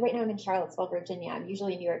 Right now I'm in Charlottesville, Virginia. I'm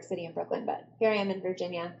usually in New York City and Brooklyn, but here I am in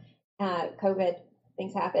Virginia. COVID,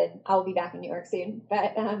 things happen. I'll be back in New York soon.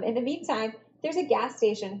 But in the meantime, there's a gas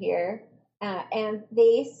station here, and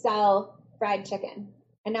they sell fried chicken.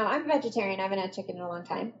 And now I'm a vegetarian. I haven't had chicken in a long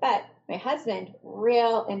time. But my husband,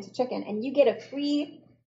 real into chicken. And you get a free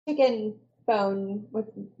chicken bone with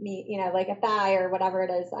meat, like a thigh or whatever it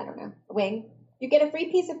is. I don't know, a wing. You get a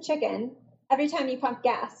free piece of chicken every time you pump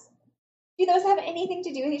gas. Do those have anything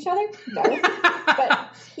to do with each other? No.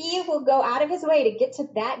 But he will go out of his way to get to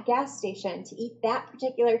that gas station to eat that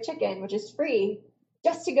particular chicken, which is free,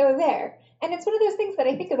 just to go there. And it's one of those things that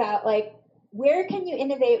I think about, like, where can you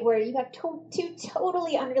innovate where you have two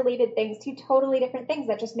totally unrelated things, two totally different things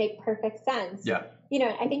that just make perfect sense? Yeah.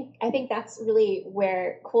 I think that's really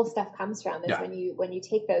where cool stuff comes from, is when you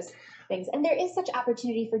take those things. And there is such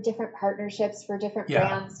opportunity for different partnerships, for different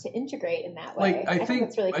brands to integrate in that way. I think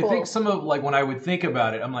that's really cool. I think some of, like, when I would think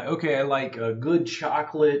about it, I'm like, okay, I like a good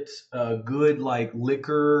chocolate, a good like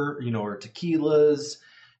liquor, or tequilas.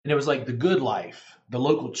 And it was like the Good Life, the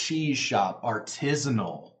local cheese shop,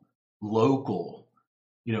 artisanal, local,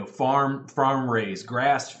 farm raised,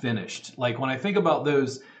 grass finished. Like when I think about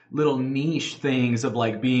those little niche things of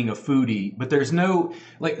like being a foodie, but there's no,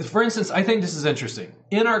 like, for instance, I think this is interesting.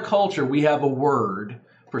 In our culture, we have a word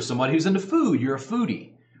for somebody who's into food. You're a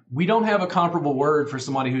foodie. We don't have a comparable word for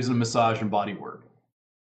somebody who's in massage and body work.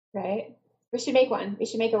 Right. We should make one. We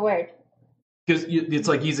should make a word. Because it's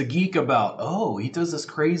like he's a geek about, he does this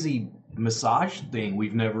crazy massage thing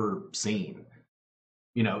we've never seen.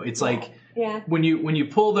 It's like when you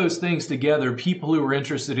pull those things together, people who are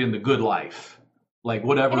interested in the good life, like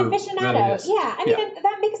whatever. An aficionado. Yeah. I mean,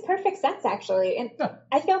 that makes perfect sense, actually. And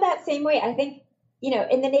I feel that same way. I think,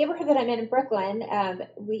 in the neighborhood that I'm in Brooklyn,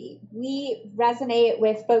 we resonate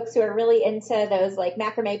with folks who are really into those like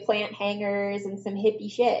macrame plant hangers and some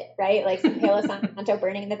hippie shit, right? Like some Palo Santo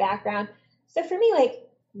burning in the background. So for me, like,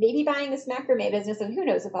 maybe buying this macrame business, and who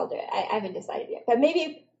knows if I'll do it. I haven't decided yet. But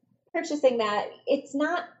maybe purchasing that, it's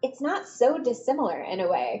not so dissimilar in a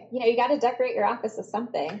way. You got to decorate your office with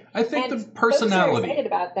something. I think the personality. Folks are excited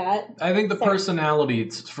about that. I think the personality.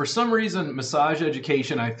 It's, for some reason, massage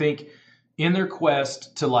education, I think, in their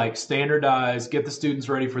quest to like standardize, get the students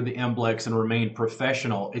ready for the MBLEX and remain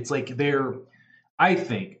professional, it's like they're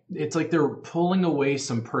pulling away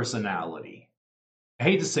some personality. I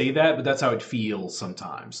hate to say that, but that's how it feels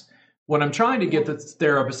sometimes. What I'm trying to get the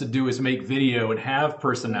therapists to do is make video and have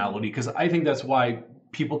personality, because I think that's why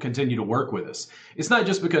people continue to work with us. It's not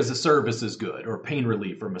just because the service is good or pain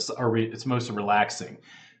relief or it's most relaxing.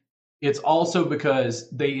 It's also because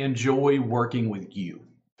they enjoy working with you.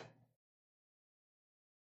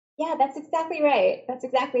 Yeah, that's exactly right.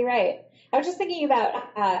 I was just thinking about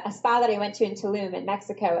a spa that I went to in Tulum in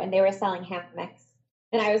Mexico, and they were selling hammocks.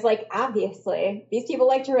 And I was like, obviously, these people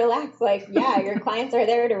like to relax. Like, yeah, your clients are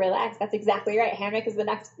there to relax. That's exactly right. Hammock is the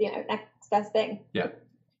next best thing. Yeah.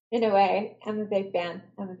 In a way, I'm a big fan.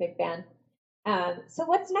 So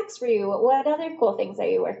what's next for you? What other cool things are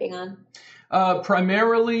you working on?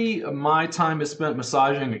 Primarily, my time is spent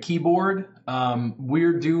massaging a keyboard.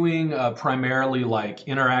 We're doing primarily like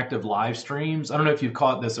interactive live streams. I don't know if you've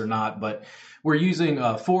caught this or not, but we're using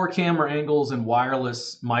 4 camera angles and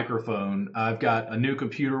wireless microphone. I've got a new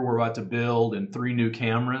computer we're about to build and 3 new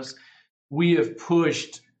cameras. We have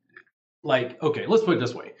pushed, like, okay, let's put it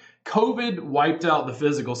this way. COVID wiped out the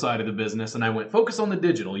physical side of the business, and I went, focus on the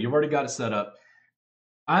digital. You've already got it set up.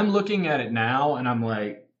 I'm looking at it now, and I'm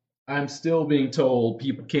like, I'm still being told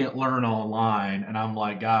people can't learn online. And I'm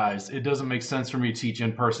like, guys, it doesn't make sense for me to teach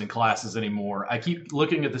in person classes anymore. I keep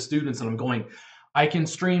looking at the students and I'm going, I can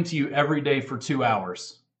stream to you every day for 2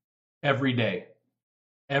 hours. Every day.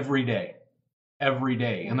 Every day. Every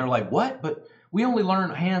day. And they're like, what? But we only learn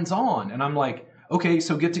hands on. And I'm like, okay,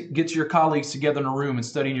 so get your colleagues together in a room and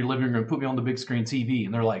study in your living room, put me on the big screen TV.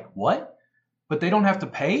 And they're like, what? But they don't have to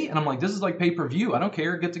pay? And I'm like, this is like pay-per-view. I don't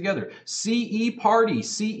care. Get together. CE party,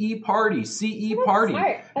 CE party, CE That's party. smart.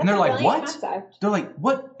 And That's they're a like, brilliant what? concept. They're like,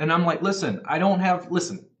 what? And I'm like, listen,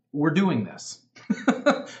 listen, we're doing this.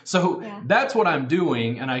 So Yeah. that's what I'm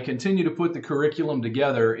doing. And I continue to put the curriculum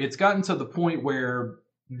together. It's gotten to the point where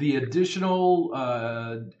the additional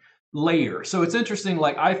layer. So it's interesting.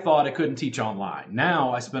 Like I thought I couldn't teach online.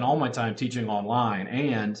 Now I spend all my time teaching online.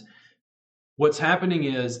 And what's happening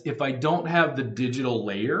is if I don't have the digital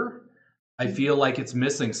layer, I feel like it's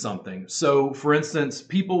missing something. So, for instance,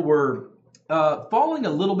 people were falling a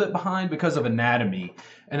little bit behind because of anatomy.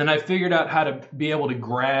 And then I figured out how to be able to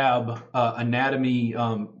grab anatomy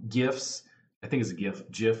GIFs. I think it's a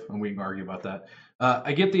GIF, and we can argue about that.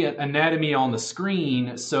 I get the anatomy on the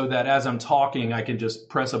screen so that as I'm talking, I can just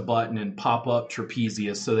press a button and pop up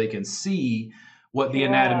trapezius so they can see what the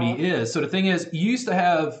anatomy is. So the thing is, you used to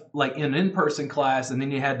have like an in-person class and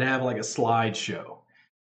then you had to have like a slideshow.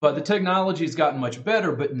 But the technology's gotten much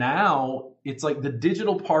better, but now it's like the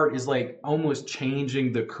digital part is like almost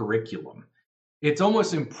changing the curriculum. It's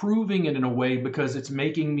almost improving it in a way because it's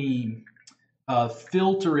making me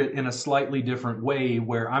filter it in a slightly different way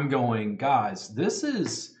where I'm going, guys, this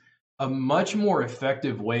is a much more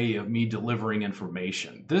effective way of me delivering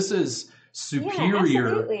information. This is superior. Yeah,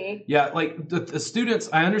 absolutely. Yeah, like the students,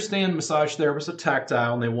 I understand massage therapists are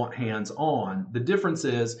tactile and they want hands on. The difference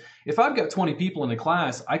is if I've got 20 people in a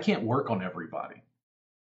class, I can't work on everybody.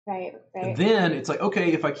 Right. Then it's like,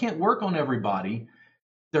 okay, if I can't work on everybody,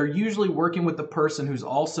 they're usually working with the person who's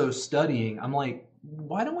also studying. I'm like,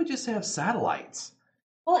 why don't we just have satellites?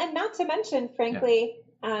 Well, and not to mention, frankly,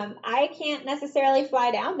 I can't necessarily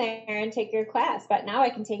fly down there and take your class, but now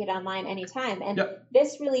I can take it online anytime. And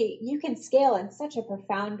this really, you can scale in such a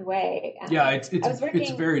profound way. Yeah, it's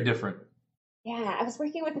very different. Yeah, I was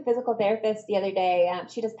working with a physical therapist the other day.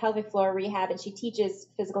 She does pelvic floor rehab, and she teaches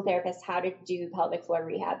physical therapists how to do pelvic floor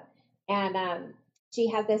rehab. And she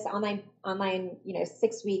has this online,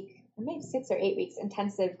 6-week, maybe 6 or 8 weeks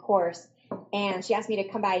intensive course. And she asked me to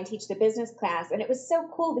come by and teach the business class. And it was so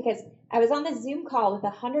cool because I was on this Zoom call with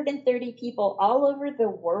 130 people all over the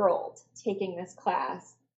world taking this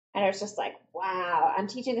class. And I was just like, wow, I'm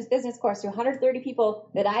teaching this business course to 130 people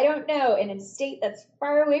that I don't know in a state that's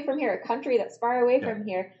far away from here, a country that's far away from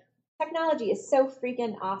here. Technology is so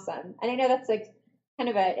freaking awesome. And I know that's like kind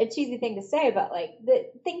of a cheesy thing to say, but like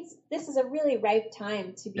this is a really ripe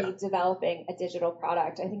time to be developing a digital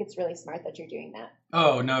product. I think it's really smart that you're doing that.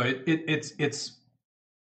 Oh no, it's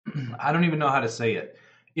I don't even know how to say it.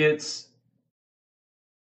 It's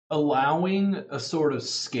allowing a sort of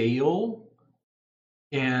scale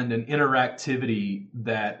and an interactivity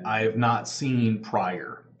that I have not seen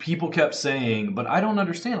prior. People kept saying, but I don't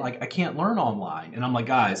understand. Like, I can't learn online. And I'm like,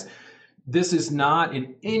 guys, this is not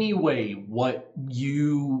in any way what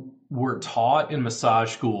you were taught in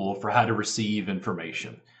massage school for how to receive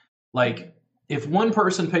information. Like, if one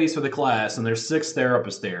person pays for the class and there's 6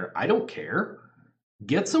 therapists there, I don't care.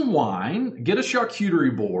 Get some wine, get a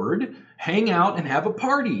charcuterie board, hang out and have a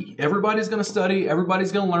party. Everybody's going to study,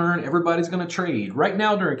 everybody's going to learn, everybody's going to trade. Right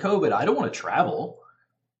now during COVID, I don't want to travel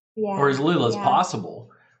or as little as possible.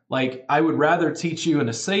 Like, I would rather teach you in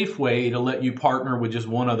a safe way to let you partner with just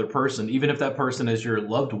one other person, even if that person is your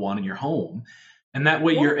loved one in your home. And that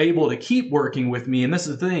way you're able to keep working with me. And this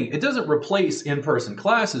is the thing, it doesn't replace in-person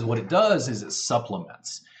classes. What it does is it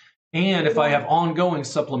supplements. And if I have ongoing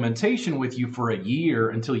supplementation with you for a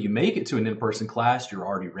year until you make it to an in-person class, you're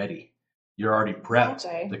already ready. You're already prepped.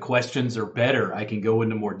 Exactly. The questions are better. I can go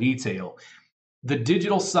into more detail. The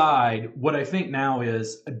digital side, what I think now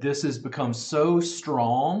is this has become so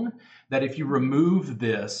strong that if you remove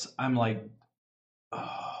this, I'm like,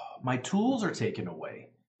 oh, my tools are taken away.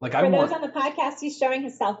 Like For those on the podcast, he's showing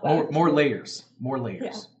his self love. More layers. More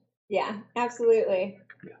layers. Yeah, absolutely.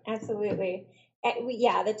 Yeah. Absolutely.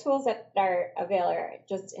 Yeah, the tools that are available are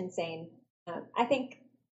just insane. I think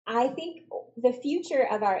the future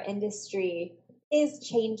of our industry is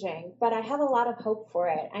changing, but I have a lot of hope for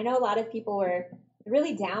it. I know a lot of people were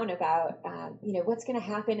really down about, what's going to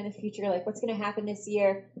happen in the future, like what's going to happen this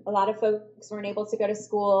year. A lot of folks weren't able to go to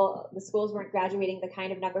school. The schools weren't graduating the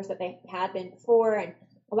kind of numbers that they had been before. And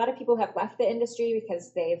a lot of people have left the industry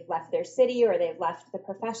because they've left their city or they've left the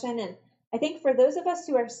profession. And I think for those of us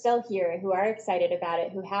who are still here, who are excited about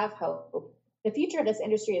it, who have hope, the future of this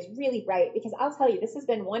industry is really bright, because I'll tell you, this has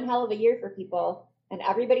been one hell of a year for people, and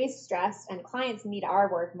everybody's stressed, and clients need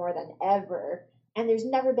our work more than ever. And there's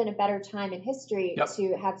never been a better time in history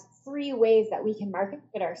to have free ways that we can market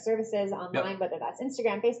our services online, whether that's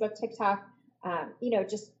Instagram, Facebook, TikTok,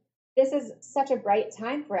 this is such a bright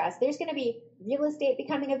time for us. There's going to be real estate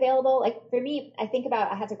becoming available. Like for me, I think about,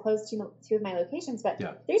 I had to close two of my locations, but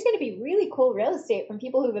there's going to be really cool real estate from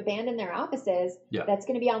people who've abandoned their offices that's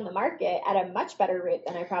going to be on the market at a much better rate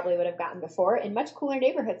than I probably would have gotten before, in much cooler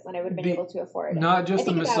neighborhoods than I would have been able to afford. Not just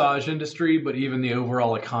the massage industry, but even the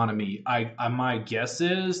overall economy. My guess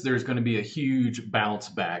is there's going to be a huge bounce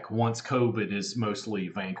back once COVID is mostly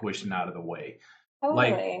vanquished and out of the way.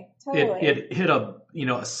 Totally. It hit a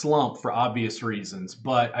slump for obvious reasons,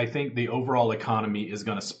 but I think the overall economy is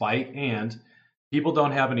going to spike, and people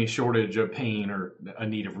don't have any shortage of pain or a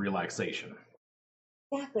need of relaxation.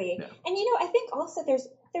 Exactly. Yeah. And I think also there's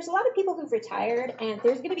a lot of people who've retired, and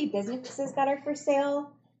there's going to be businesses that are for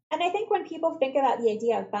sale. And I think when people think about the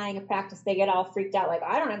idea of buying a practice, they get all freaked out, like,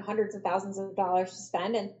 I don't have hundreds of thousands of dollars to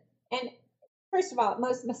spend. And first of all,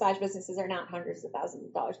 most massage businesses are not hundreds of thousands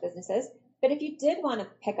of dollars businesses. But if you did want to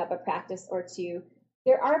pick up a practice or two,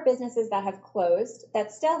 there are businesses that have closed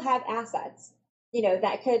that still have assets,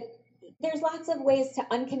 there's lots of ways to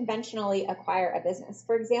unconventionally acquire a business.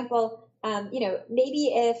 For example,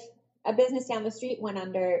 maybe if a business down the street went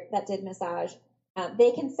under that did massage,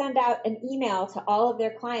 they can send out an email to all of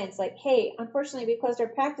their clients like, hey, unfortunately, we closed our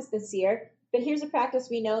practice this year, but here's a practice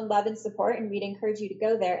we know and love and support, and we'd encourage you to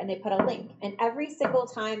go there. And they put a link. And every single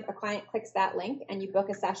time a client clicks that link and you book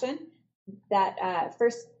a session, that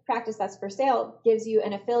first practice that's for sale gives you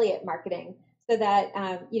an affiliate marketing, so that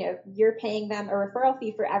you're paying them a referral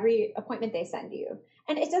fee for every appointment they send you.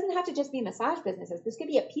 And it doesn't have to just be massage businesses. This could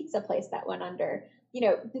be a pizza place that went under.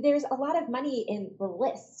 There's a lot of money in the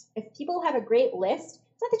list. If people have a great list,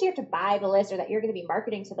 it's not that you have to buy the list or that you're going to be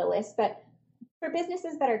marketing to the list, but for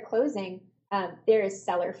businesses that are closing, there is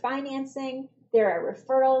seller financing, there are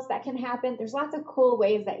referrals that can happen. There's lots of cool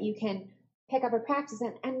ways that you can pick up a practice.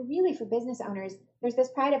 And really, for business owners, there's this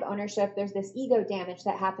pride of ownership. There's this ego damage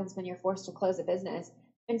that happens when you're forced to close a business.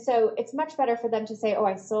 And so it's much better for them to say, oh,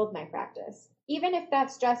 I sold my practice. Even if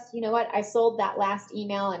that's just, I sold that last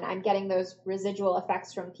email and I'm getting those residual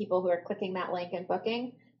effects from people who are clicking that link and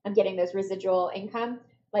booking. I'm getting those residual income.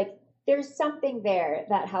 Like, there's something there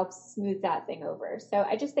that helps smooth that thing over. So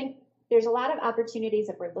I just think there's a lot of opportunities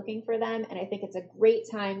if we're looking for them. And I think it's a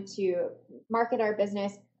great time to market our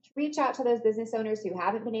business, reach out to those business owners who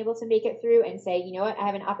haven't been able to make it through and say, you know what, I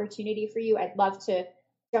have an opportunity for you. I'd love to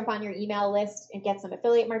jump on your email list and get some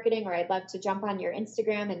affiliate marketing, or I'd love to jump on your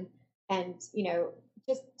Instagram and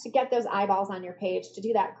just to get those eyeballs on your page, to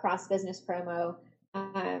do that cross business promo,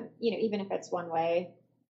 even if it's one way.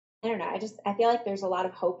 I don't know. I feel like there's a lot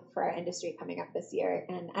of hope for our industry coming up this year,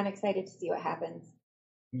 and I'm excited to see what happens.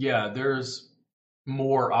 Yeah, there's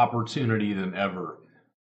more opportunity than ever.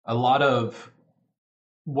 A lot of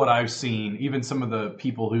what I've seen, even some of the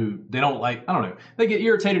people who they get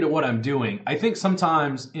irritated at what I'm doing. I think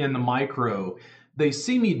sometimes in the micro, they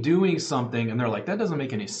see me doing something and they're like, that doesn't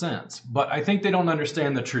make any sense. But I think they don't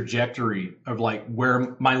understand the trajectory of like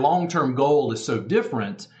where my long-term goal is so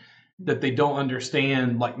different, that they don't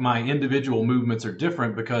understand like my individual movements are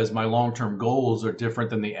different because my long-term goals are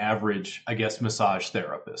different than the average, I guess, massage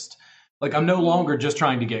therapist. Like, I'm no longer just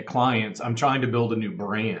trying to get clients. I'm trying to build a new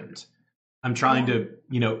brand. I'm trying to,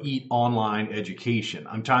 eat online education.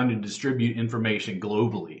 I'm trying to distribute information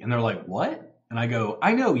globally. And they're like, what? And I go,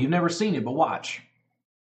 I know, you've never seen it, but watch.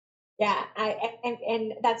 Yeah,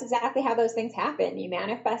 and that's exactly how those things happen. You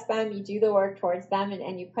manifest them, you do the work towards them,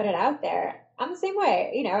 and you put it out there. I'm the same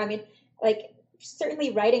way,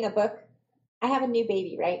 certainly writing a book. I have a new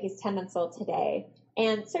baby, right? He's 10 months old today.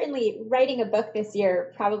 And certainly writing a book this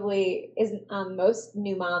year probably isn't on most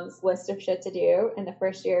new moms' list of shit to do in the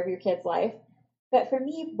first year of your kid's life. But for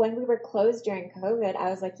me, when we were closed during COVID, I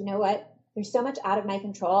was like, you know what? There's so much out of my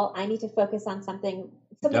control. I need to focus on something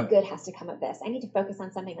something Yep. good has to come of this. I need to focus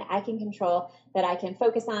on something that I can control, that I can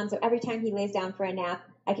focus on. So every time he lays down for a nap,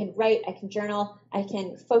 I can write, I can journal, I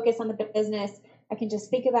can focus on the business. I can just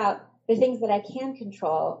think about the things that I can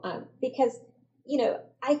control. Because,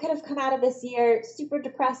 I could have come out of this year super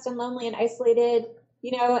depressed and lonely and isolated,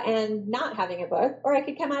 and not having a book, or I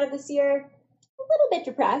could come out of this year a little bit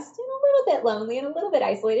depressed and a little bit lonely and a little bit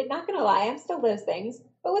isolated. Not going to lie, I'm still those things,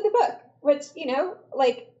 but with a book, which,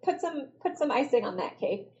 put some icing on that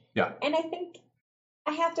cake. Yeah. And I think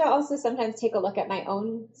I have to also sometimes take a look at my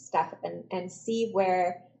own stuff and see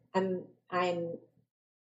where I'm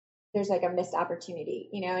there's like a missed opportunity,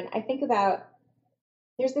 and I think about,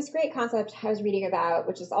 there's this great concept I was reading about,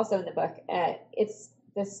 which is also in the book. It's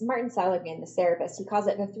this Martin Seligman, the therapist. He calls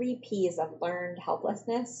it the 3 Ps of learned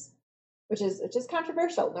helplessness, which is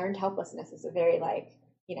controversial. Learned helplessness is a very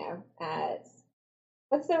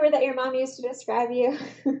what's the word that your mom used to describe you?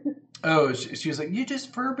 Oh, she was like, you're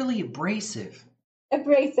just verbally abrasive.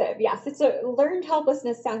 Abrasive, yes. Learned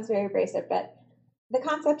helplessness sounds very abrasive, but the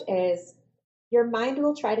concept is your mind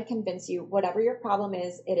will try to convince you whatever your problem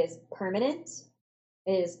is, it is permanent,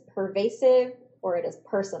 it is pervasive, or it is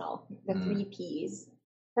personal. The 3 Ps.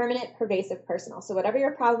 Permanent, pervasive, personal. So whatever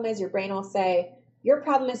your problem is, your brain will say, your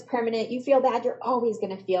problem is permanent. You feel bad, you're always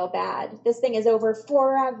going to feel bad. This thing is over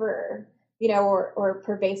forever, or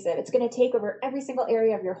pervasive. It's going to take over every single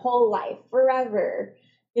area of your whole life forever,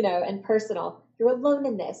 and personal. You're alone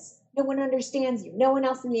in this. No one understands you. No one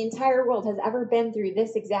else in the entire world has ever been through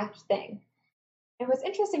this exact thing. And what's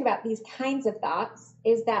interesting about these kinds of thoughts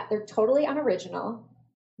is that they're totally unoriginal.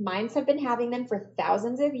 Minds have been having them for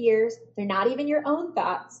thousands of years. They're not even your own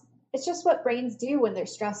thoughts. It's just what brains do when they're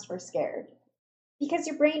stressed or scared. Because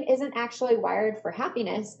your brain isn't actually wired for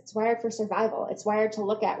happiness. It's wired for survival. It's wired to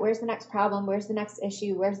look at where's the next problem, where's the next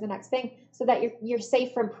issue, where's the next thing, so that you're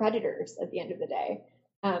safe from predators at the end of the day.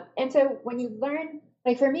 And so when you learn,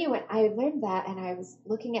 like for me, when I learned that and I was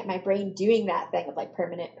looking at my brain doing that thing of like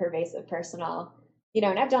permanent, pervasive, personal,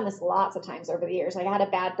 and I've done this lots of times over the years. Like I had a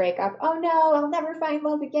bad breakup. Oh no, I'll never find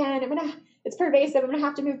love again. It's pervasive. I'm going to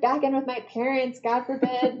have to move back in with my parents, God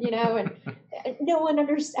forbid, and no one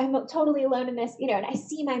understands. I'm totally alone in this, and I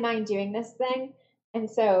see my mind doing this thing. And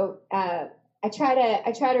so, I try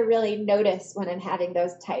to really notice when I'm having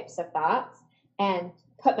those types of thoughts and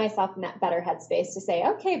put myself in that better headspace to say,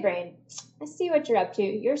 okay, brain, I see what you're up to.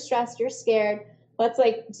 You're stressed. You're scared. Let's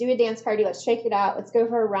do a dance party. Let's shake it out. Let's go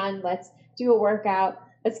for a run. Let's do a workout.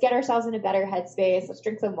 Let's get ourselves in a better headspace. Let's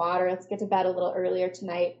drink some water. Let's get to bed a little earlier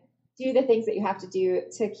tonight. Do the things that you have to do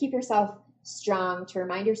to keep yourself strong, to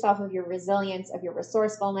remind yourself of your resilience, of your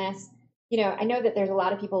resourcefulness. I know that there's a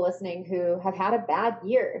lot of people listening who have had a bad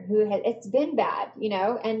year, it's been bad,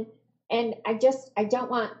 and I don't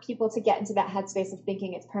want people to get into that headspace of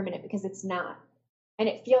thinking it's permanent, because it's not. And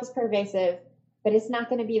it feels pervasive, but it's not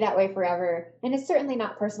going to be that way forever. And it's certainly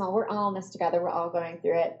not personal. We're all in this together. We're all going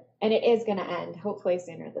through it. And it is going to end, hopefully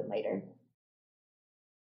sooner than later.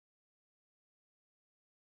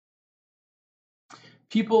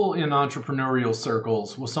 People in entrepreneurial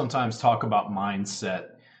circles will sometimes talk about mindset.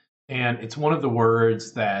 And it's one of the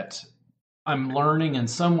words that I'm learning in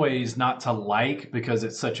some ways not to like, because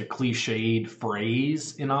it's such a cliched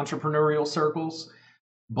phrase in entrepreneurial circles.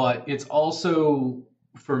 But it's also,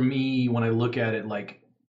 for me, when I look at it, like,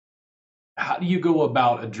 how do you go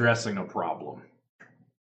about addressing a problem?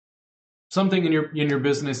 Something in your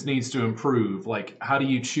business needs to improve. Like, how do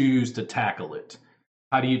you choose to tackle it?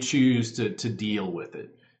 How do you choose to deal with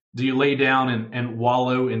it? Do you lay down and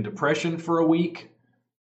wallow in depression for a week?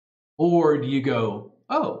 Or do you go,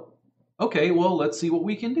 oh, okay, well, let's see what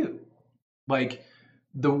we can do? Like,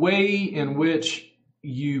 the way in which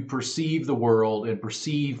you perceive the world and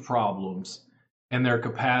perceive problems and their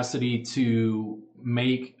capacity to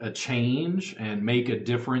make a change and make a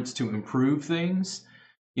difference to improve things.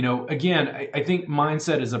 Again, I think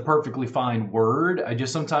mindset is a perfectly fine word. I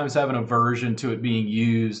just sometimes have an aversion to it being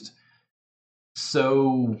used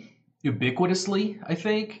so ubiquitously, I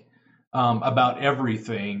think, about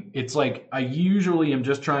everything. It's like I usually am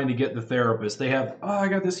just trying to get the therapist. They have, oh, I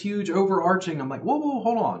got this huge overarching. I'm like, whoa,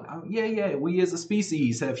 hold on. Yeah, we as a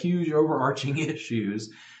species have huge overarching issues.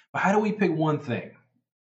 But how do we pick one thing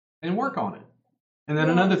and work on it? And then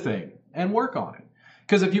another thing and work on it.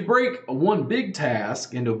 Because if you break one big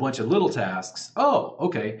task into a bunch of little tasks, oh,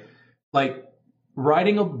 okay. Like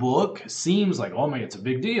writing a book seems like, oh man, it's a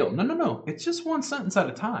big deal. No. It's just one sentence at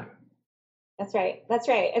a time. That's right.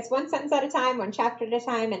 It's one sentence at a time, one chapter at a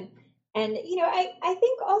time. And I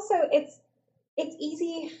think also it's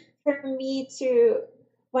easy for me to,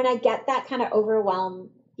 when I get that kind of overwhelmed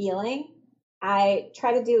feeling, I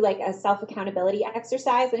try to do like a self accountability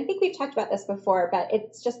exercise. And I think we've talked about this before, but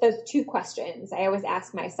it's just those two questions. I always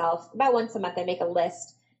ask myself about once a month, I make a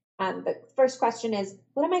list. The first question is,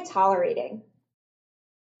 what am I tolerating?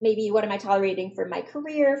 Maybe what am I tolerating for my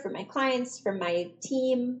career, for my clients, for my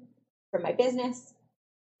team, for my business?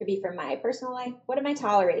 Could be for my personal life. What am I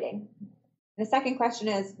tolerating? And the second question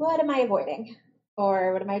is, what am I avoiding?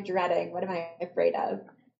 Or what am I dreading? What am I afraid of?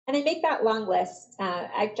 And I make that long list.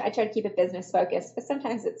 I try to keep it business focused, but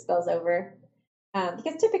sometimes it spills over.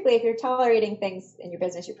 Because typically, if you're tolerating things in your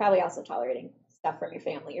business, you're probably also tolerating stuff from your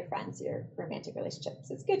family, your friends, your romantic relationships.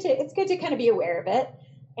 It's good to kind of be aware of it.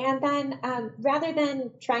 And then rather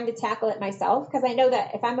than trying to tackle it myself, because I know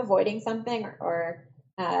that if I'm avoiding something or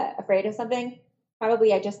afraid of something,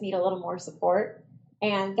 probably I just need a little more support.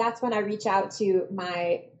 And that's when I reach out to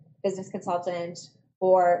my business consultant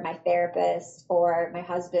or my therapist or my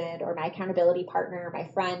husband or my accountability partner or my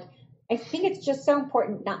friend. I think it's just so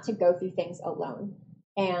important not to go through things alone.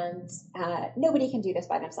 And nobody can do this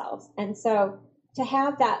by themselves. And so to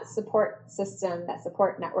have that support system, that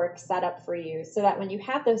support network set up for you so that when you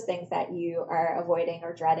have those things that you are avoiding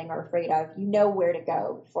or dreading or afraid of, you know where to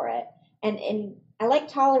go for it. And I like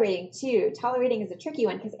tolerating too. Tolerating is a tricky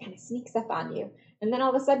one because it kind of sneaks up on you. And then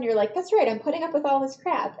all of a sudden you're like, that's right, I'm putting up with all this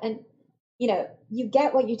crap. And you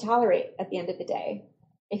get what you tolerate at the end of the day.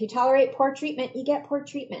 If you tolerate poor treatment, you get poor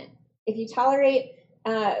treatment. If you tolerate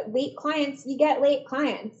late clients, you get late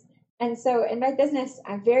clients. And so in my business,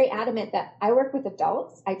 I'm very adamant that I work with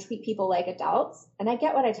adults. I treat people like adults, and I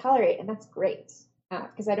get what I tolerate, and that's great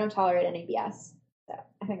because I don't tolerate any BS. So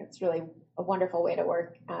I think it's really a wonderful way to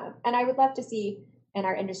work. And I would love to see in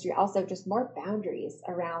our industry also just more boundaries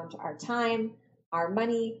around our time, our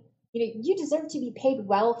money. You deserve to be paid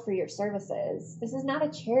well for your services. This is not a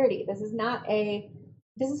charity. This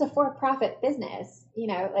is a for-profit business.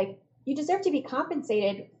 You deserve to be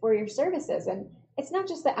compensated for your services. And it's not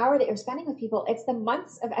just the hour that you're spending with people. It's the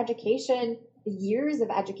months of education, the years of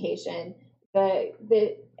education,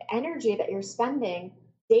 the energy that you're spending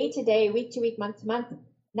day to day, week to week, month to month,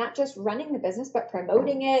 not just running the business, but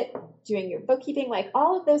promoting it, doing your bookkeeping, like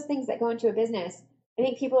all of those things that go into a business. I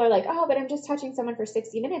think people are like, oh, but I'm just touching someone for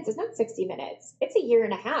 60 minutes. It's not 60 minutes. It's a year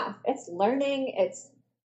and a half. It's learning. It's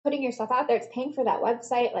putting yourself out there. It's paying for that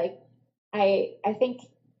website. Like I think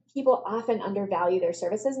people often undervalue their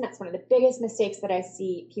services. And that's one of the biggest mistakes that I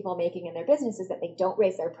see people making in their business is that they don't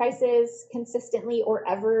raise their prices consistently or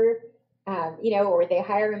ever, or they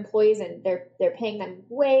hire employees and they're paying them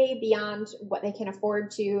way beyond what they can afford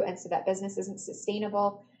to. And so that business isn't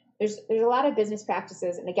sustainable. There's a lot of business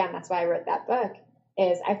practices. And again, that's why I wrote that book.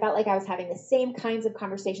 Is I felt like I was having the same kinds of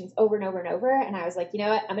conversations over and over and over. And I was like, you know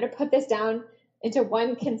what? I'm going to put this down into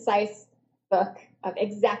one concise book of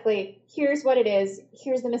exactly, here's what it is.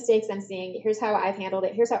 Here's the mistakes I'm seeing. Here's how I've handled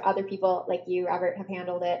it. Here's how other people like you, Robert, have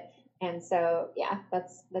handled it. And so, yeah,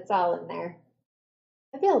 that's all in there.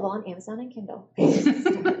 Available on Amazon and Kindle.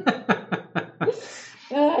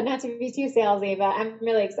 Not to be too salesy, but I'm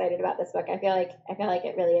really excited about this book. I feel like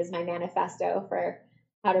it really is my manifesto for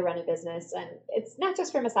how to run a business. And it's not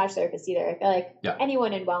just for massage therapists either. I feel like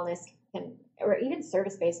anyone in wellness can, or even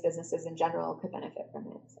service-based businesses in general could benefit from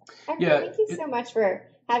it. So, thank you so much for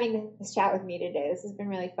having this chat with me today. This has been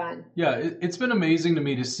really fun. Yeah, it's been amazing to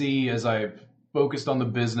me to see as I've focused on the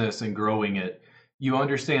business and growing it, you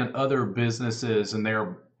understand other businesses and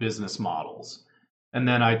their business models. And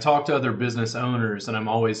then I talk to other business owners, and I'm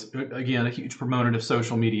always, again, a huge proponent of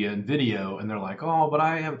social media and video. And they're like, oh, but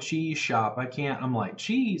I have a cheese shop. I can't. I'm like,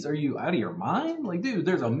 cheese? Are you out of your mind? Like, dude,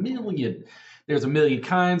 there's a million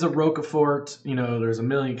kinds of Roquefort. There's a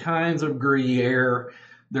million kinds of Gruyere.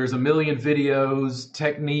 There's a million videos,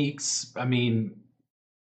 techniques. I mean,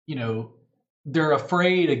 they're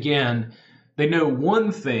afraid, again, they know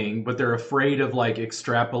one thing, but they're afraid of like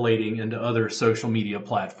extrapolating into other social media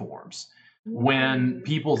platforms. When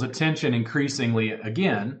people's attention increasingly,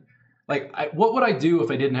 again, what would I do if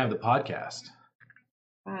I didn't have the podcast?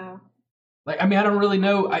 Wow. I don't really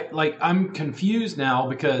know. I'm confused now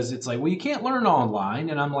because it's like, well, you can't learn online.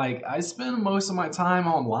 And I'm like, I spend most of my time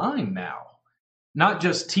online now, not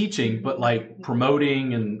just teaching, but like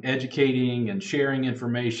promoting and educating and sharing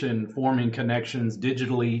information, forming connections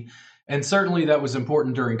digitally. And certainly that was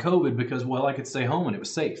important during COVID because, well, I could stay home and it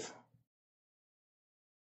was safe.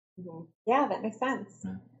 Yeah, that makes sense.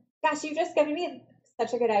 Yeah. Gosh, you've just given me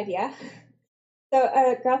such a good idea. So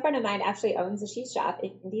a girlfriend of mine actually owns a cheese shop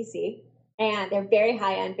in DC, and they're very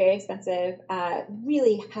high-end, very expensive,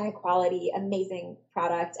 really high-quality, amazing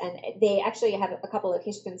product. And they actually have a couple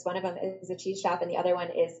locations. One of them is a cheese shop, and the other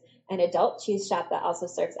one is an adult cheese shop that also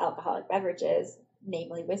serves alcoholic beverages.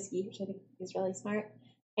 namely whiskey, which I think is really smart.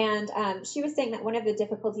 And she was saying that one of the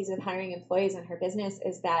difficulties with hiring employees in her business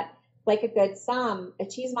is that, like a good Somm, a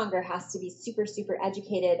cheesemonger has to be super, super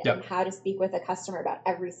educated in how to speak with a customer about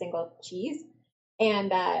every single cheese,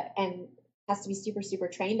 and has to be super, super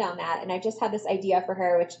trained on that. And I just had this idea for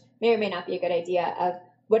her, which may or may not be a good idea, of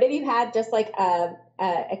what if you had just like a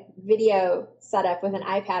video set up with an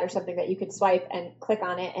iPad or something that you could swipe and click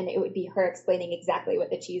on it, and it would be her explaining exactly what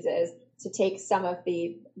the cheese is, to take some of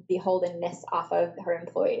the beholdenness off of her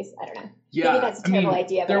employees. I don't know. Yeah, maybe that's a terrible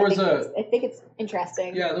idea, but I think it's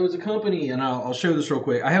interesting. Yeah, there was a company, and I'll show this real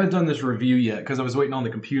quick. I haven't done this review yet because I was waiting on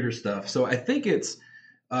the computer stuff. So I think it's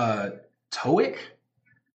TOEIC.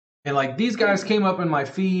 And like these guys came up in my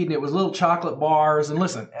feed, and it was little chocolate bars. And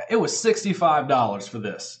listen, it was $65 for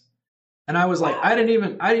this. And I was like, wow. I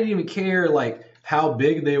didn't even care like how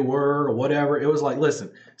big they were or whatever. It was like,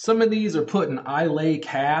 listen, some of these are put in Islay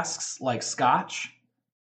casks like scotch.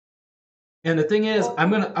 And the thing is,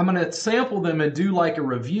 I'm gonna sample them and do like a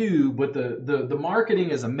review, but the marketing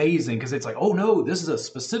is amazing because it's like, oh no, this is a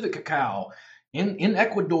specific cacao in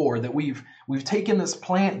Ecuador that we've taken this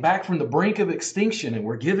plant back from the brink of extinction, and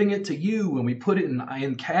we're giving it to you, and we put it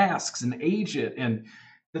in casks and age it. And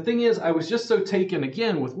the thing is, I was just so taken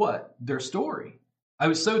again with their story. I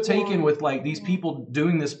was so taken with like these people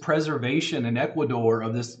doing this preservation in Ecuador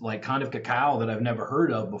of this like kind of cacao that I've never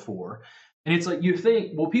heard of before. And it's like, you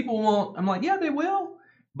think, well, people won't. I'm like, yeah, they will.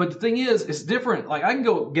 But the thing is, it's different. Like I can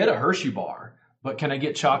go get a Hershey bar, but can I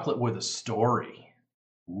get chocolate with a story?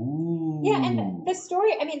 Ooh. Yeah, and the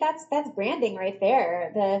story, I mean, that's branding right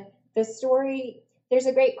there. The story, there's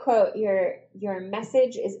a great quote, your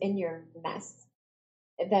message is in your mess.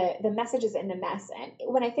 The message is in the mess. And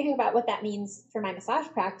when I think about what that means for my massage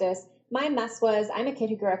practice, my mess was, I'm a kid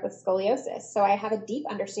who grew up with scoliosis, so I have a deep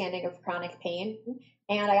understanding of chronic pain.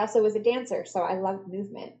 And I also was a dancer, so I loved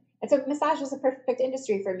movement. And so massage was a perfect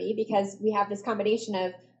industry for me because we have this combination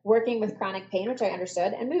of working with chronic pain, which I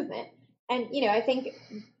understood, and movement. And, I think,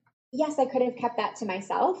 yes, I could have kept that to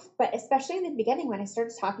myself, but especially in the beginning when I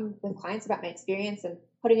started talking with clients about my experience and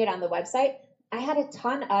putting it on the website, I had a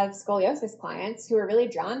ton of scoliosis clients who were really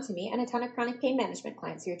drawn to me, and a ton of chronic pain management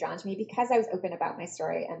clients who were drawn to me because I was open about my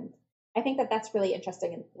story. And I think that that's really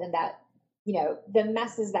interesting in that, the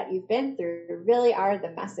messes that you've been through really are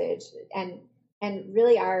the message and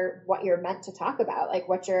really are what you're meant to talk about, like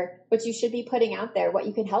what you should be putting out there, what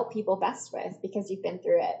you can help people best with because you've been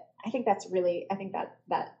through it. I think that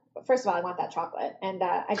first of all, I want that chocolate, and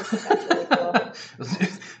I just think that's really cool.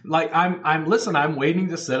 Like I'm waiting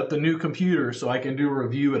to set up the new computer so I can do a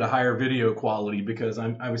review at a higher video quality because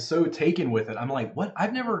I was so taken with it. I'm like, what? I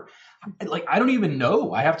don't even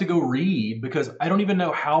know. I have to go read because I don't even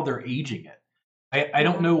know how they're aging it. I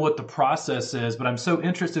don't know what the process is, but I'm so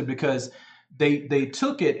interested because they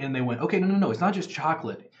took it and they went, okay, no, it's not just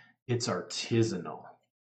chocolate. It's artisanal.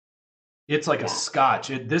 It's like a scotch.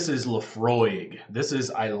 This is Laphroaig. This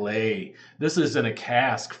is Islay. This is in a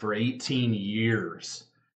cask for 18 years.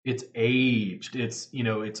 It's aged. It's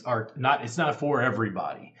it's not for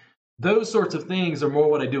everybody. Those sorts of things are more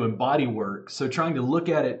what I do in body work. So trying to look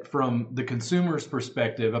at it from the consumer's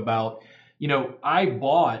perspective about, I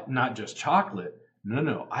bought not just chocolate.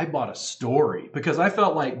 No, I bought a story because I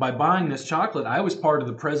felt like by buying this chocolate, I was part of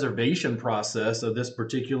the preservation process of this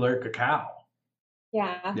particular cacao.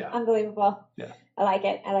 Yeah. Unbelievable. Yeah. I like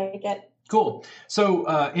it. Cool. So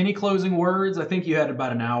any closing words? I think you had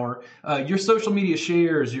about an hour. Your social media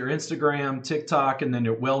shares, your Instagram, TikTok, and then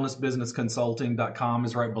your wellnessbusinessconsulting.com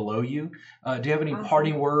is right below you. Do you have any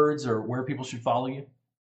parting words or where people should follow you?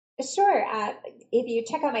 Sure. If you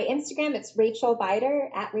check out my Instagram, it's Rachel Beider,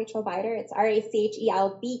 at Rachel Beider. It's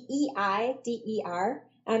RACHELBEIDER.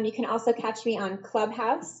 You can also catch me on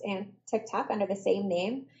Clubhouse and TikTok under the same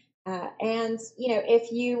name. And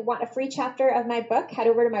if you want a free chapter of my book, head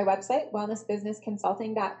over to my website,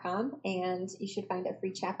 wellnessbusinessconsulting.com, and you should find a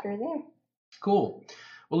free chapter there. Cool.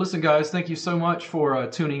 Well, listen, guys, thank you so much for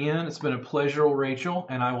tuning in. It's been a pleasure, Rachel,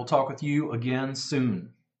 and I will talk with you again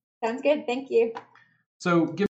soon. Sounds good. Thank you. So give